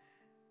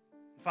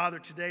 Father,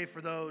 today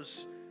for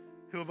those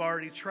who have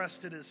already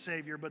trusted as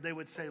Savior, but they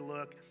would say,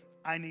 look,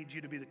 I need you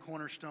to be the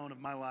cornerstone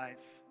of my life.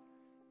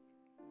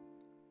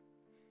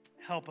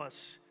 Help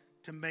us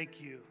to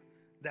make you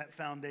that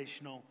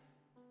foundational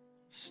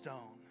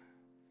stone.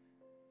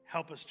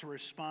 Help us to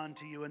respond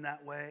to you in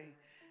that way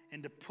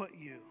and to put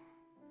you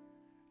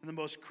in the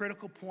most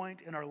critical point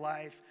in our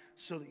life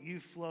so that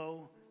you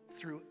flow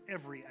through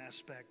every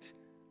aspect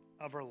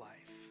of our life.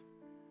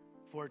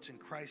 For it's in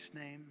Christ's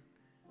name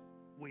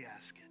we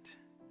ask it.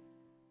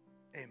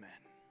 Amen.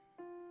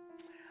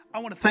 I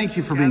want to thank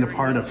you for being a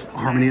part of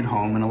Harmony at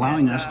Home and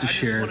allowing us to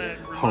share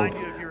hope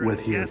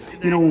with you.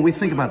 You know, when we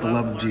think about the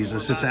love of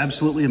Jesus, it's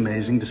absolutely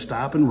amazing to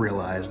stop and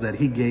realize that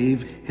He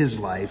gave His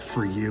life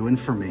for you and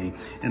for me.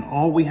 And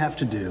all we have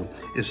to do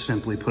is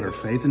simply put our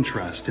faith and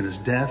trust in His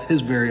death,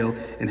 His burial,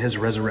 and His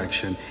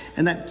resurrection.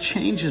 And that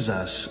changes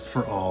us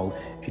for all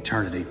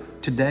eternity.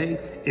 Today,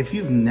 if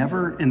you've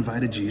never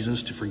invited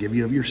Jesus to forgive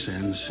you of your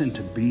sins and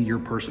to be your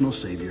personal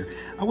Savior,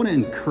 I want to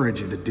encourage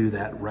you to do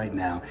that right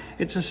now.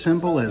 It's as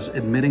simple as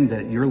admitting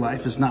that your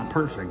life is not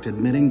perfect,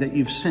 admitting that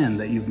you've sinned,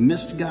 that you've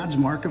missed God's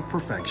mark of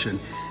perfection,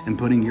 and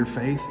putting your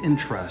faith and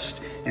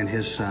trust in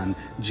His Son,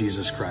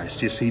 Jesus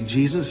Christ. You see,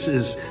 Jesus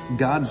is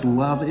God's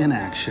love in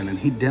action, and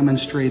He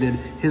demonstrated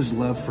His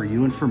love for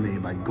you and for me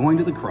by going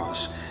to the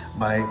cross,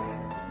 by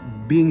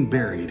being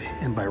buried,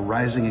 and by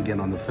rising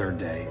again on the third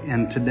day.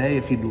 And today,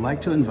 if you'd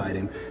like to invite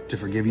Him to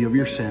forgive you of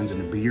your sins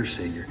and to be your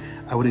Savior,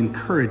 I would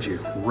encourage you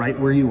right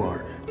where you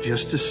are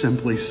just to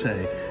simply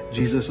say,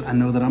 Jesus, I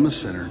know that I'm a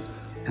sinner,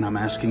 and I'm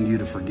asking you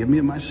to forgive me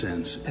of my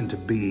sins and to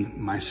be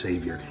my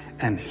Savior.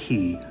 And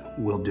He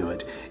will do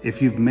it.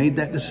 If you've made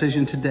that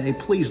decision today,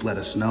 please let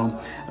us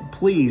know.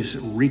 Please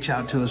reach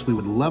out to us. We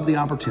would love the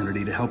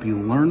opportunity to help you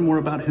learn more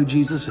about who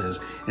Jesus is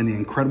and the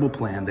incredible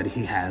plan that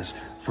He has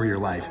for your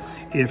life.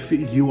 If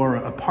you are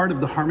a part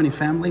of the Harmony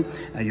family,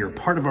 you're a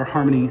part of our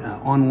Harmony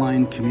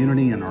online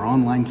community and our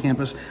online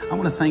campus, I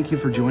want to thank you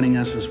for joining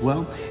us as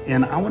well.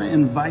 And I want to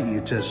invite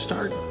you to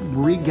start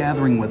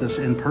regathering with us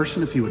in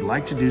person if you would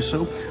like to do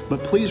so.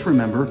 But please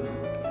remember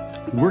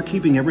We're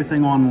keeping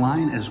everything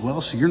online as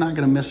well, so you're not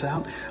going to miss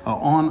out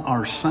on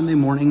our Sunday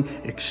morning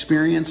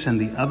experience and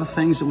the other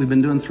things that we've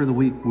been doing through the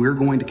week. We're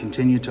going to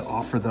continue to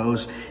offer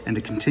those and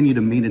to continue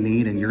to meet a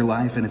need in your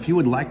life. And if you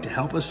would like to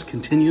help us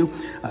continue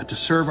to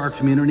serve our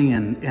community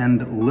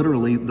and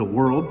literally the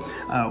world,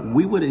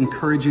 we would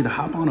encourage you to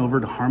hop on over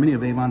to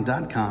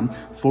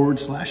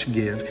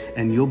harmonyofavon.com/give,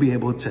 and you'll be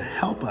able to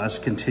help us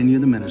continue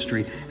the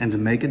ministry and to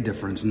make a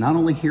difference, not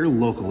only here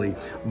locally,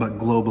 but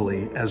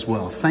globally as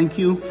well. Thank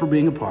you for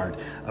being a part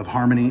of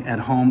Harmony at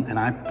Home, and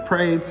I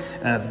pray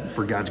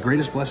for God's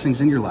greatest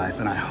blessings in your life,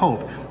 and I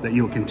hope that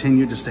you'll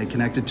continue to stay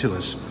connected to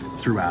us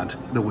throughout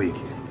the week.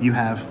 You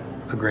have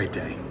a great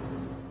day.